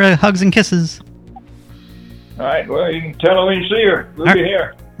 Tell Tara hugs and kisses. All right, well, you can tell her when you see her. We'll be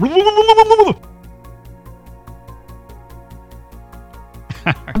here.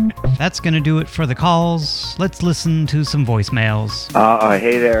 That's going to do it for the calls. Let's listen to some voicemails.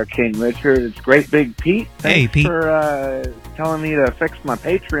 Hey there, King Richard. It's Great Big Pete. Hey, Pete. Thanks for telling me to fix my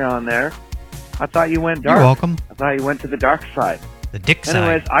Patreon there. I thought you went dark. You're welcome. I thought you went to the dark side. The dick side.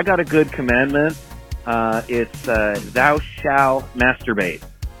 Anyways, I got a good commandment. It's thou shalt masturbate.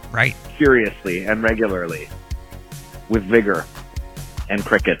 Right. Furiously and regularly. With vigor and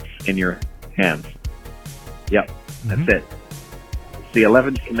crickets in your hands. Yep, that's it. It's the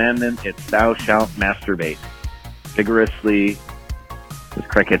 11th commandment. It's thou shalt masturbate vigorously with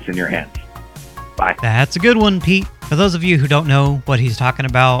crickets in your hands. Bye. That's a good one, Pete. For those of you who don't know what he's talking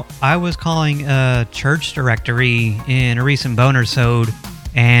about, I was calling a church directory in a recent Bonersode,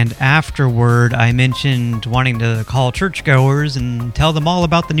 and afterward I mentioned wanting to call churchgoers and tell them all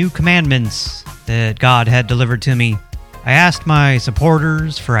about the new commandments that God had delivered to me. I asked my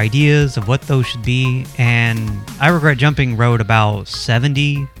supporters for ideas of what those should be, and I Regret Jumping wrote about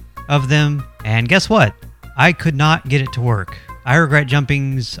 70 of them, and guess what? I could not get it to work. I Regret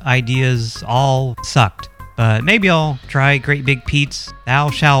Jumping's ideas all sucked, but maybe I'll try Great Big Pete's Thou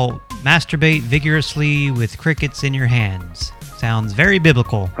Shalt Masturbate Vigorously with Crickets in Your Hands. Sounds very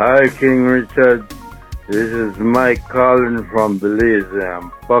biblical. Hi, King Richard. This is Mike calling from Belize. I'm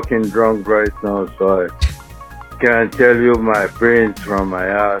fucking drunk right now, so I can't tell you my brains from my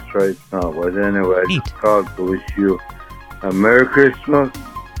ass right now. But anyway, I just called to wish you a Merry Christmas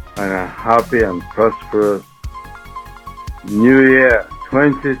and a happy and prosperous New Year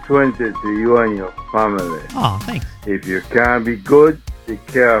 2020 to you and your family. Oh, thanks. If you can't be good, be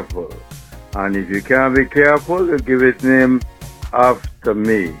careful. And if you can't be careful, you give it name after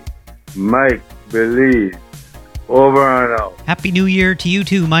me. Mike Belize. Over and out. Happy New Year to you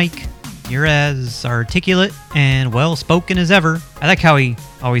too, Mike. You're as articulate and well-spoken as ever. I like how he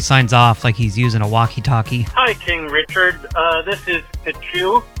always signs off like he's using a walkie-talkie. Hi, King Richard. This is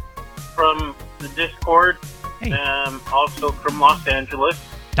Kachu from the Discord. Hey. Also from Los Angeles.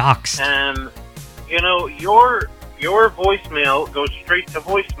 Docs. You know, your voicemail goes straight to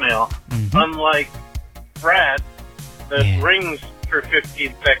voicemail, unlike Brad, that rings for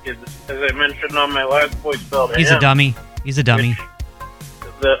 15 seconds, as I mentioned on my last voicemail. He's a dummy. He's a dummy.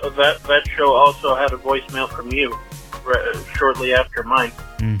 That show also had a voicemail from you shortly after mine.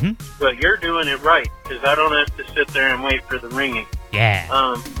 But you're doing it right, because I don't have to sit there and wait for the ringing. Yeah.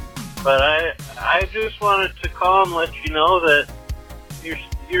 But I just wanted to call and let you know that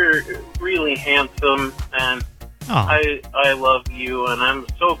you're really handsome, and I love you, and I'm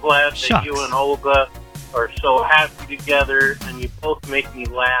so glad that you and Olga are so happy together, and you both make me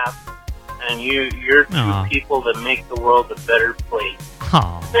laugh, and you're two people that make the world a better place.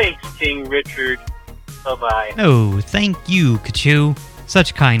 Aww. Thanks, King Richard. Bye-bye. Oh, thank you, Kachu.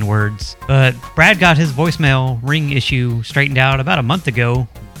 Such kind words. But Brad got his voicemail ring issue straightened out about a month ago.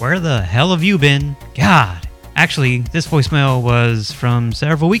 Where the hell have you been? God. Actually, this voicemail was from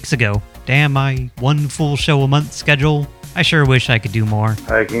several weeks ago. Damn my one full show a month schedule. I sure wish I could do more.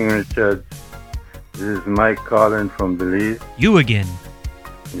 Hi, King Richard. This is Mike calling from Belize. You again.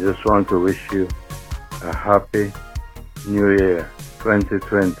 I just want to wish you a happy New Year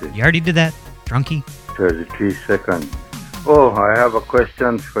 2020. You already did that, drunkie. 33 seconds. Oh, I have a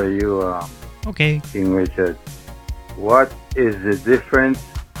question for you, okay, King Richard. What is the difference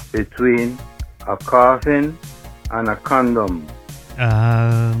between a coffin and a condom?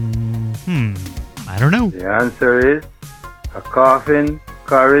 I don't know. The answer is a coffin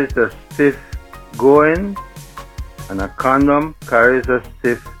carries a stiff going and a condom carries a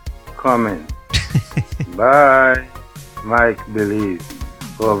stiff coming. Bye. Mike Belize.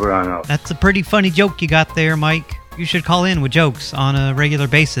 Over and out. That's a pretty funny joke you got there, Mike. You should call in with jokes on a regular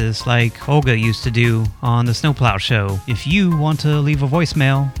basis like Olga used to do on the Snowplow Show. If you want to leave a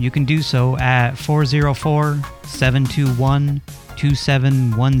voicemail, you can do so at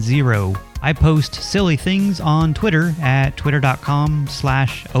 404-721-2710. I post silly things on Twitter at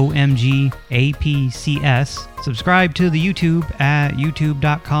twitter.com/OMGAPCS. Subscribe to the YouTube at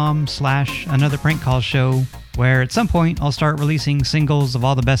youtube.com/anotherprankcallshow, where at some point I'll start releasing singles of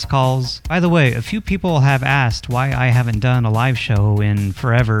all the best calls. By the way, a few people have asked why I haven't done a live show in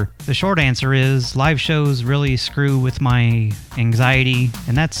forever. The short answer is live shows really screw with my anxiety,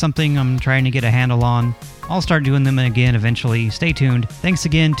 and that's something I'm trying to get a handle on. I'll start doing them again eventually. Stay tuned. Thanks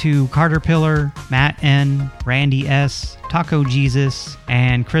again to Carter Pillar, Matt N., Randy S., Taco Jesus,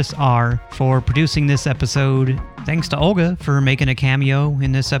 and Chris R. for producing this episode. Thanks to Olga for making a cameo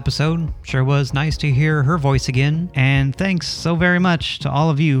in this episode. Sure was nice to hear her voice again. And thanks so very much to all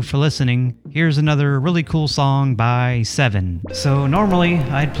of you for listening. Here's another really cool song by Seven. So normally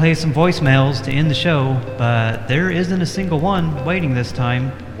I'd play some voicemails to end the show, but there isn't a single one waiting this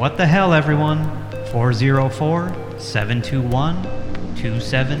time. What the hell, everyone?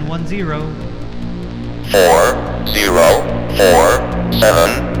 404-721-2710.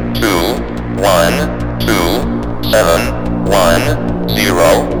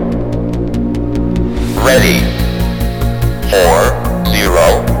 404-721-2710. Ready.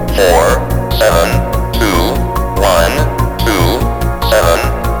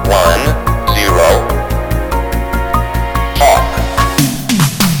 404-721-2710. Talk.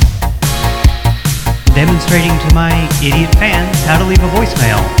 Demonstrating to my idiot fans how to leave a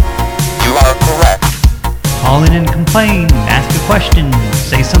voicemail. You are correct. Call in and complain, ask a question,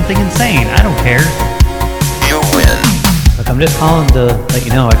 say something insane, I don't care. You win. Look, I'm just calling to let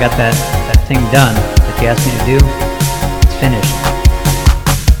you know I got that thing done that you asked me to do. It's finished.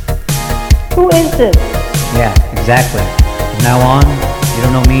 Who is this? Yeah, exactly. From now on, you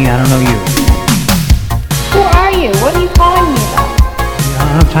don't know me, I don't know you. Who are you? What are you calling me about? I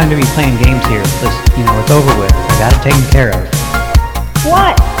don't have time to be playing games here. It's over with. I got it taken care of.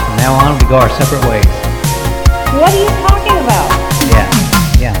 What? From now on, we go our separate ways. What are you talking about?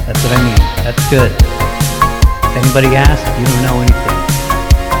 Yeah, that's what I mean. That's good. If anybody asks, you don't know anything.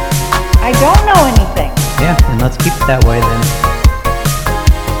 I don't know anything. Yeah, then let's keep it that way then.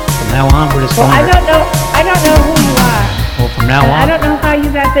 From now on, we're just going. I don't know who you are. Well, from now on. I don't know how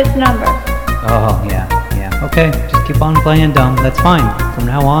you got this number. Oh, yeah. Okay, just keep on playing dumb. That's fine. From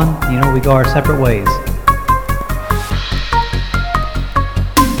now on, we go our separate ways.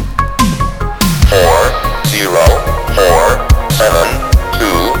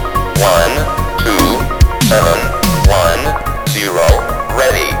 404-721-2710.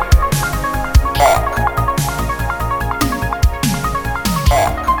 Ready. Talk.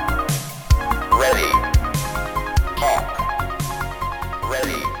 Talk. Ready. Talk.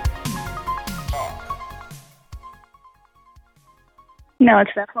 Ready. No,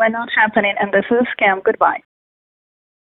 it's definitely not happening, and this is a scam. Goodbye.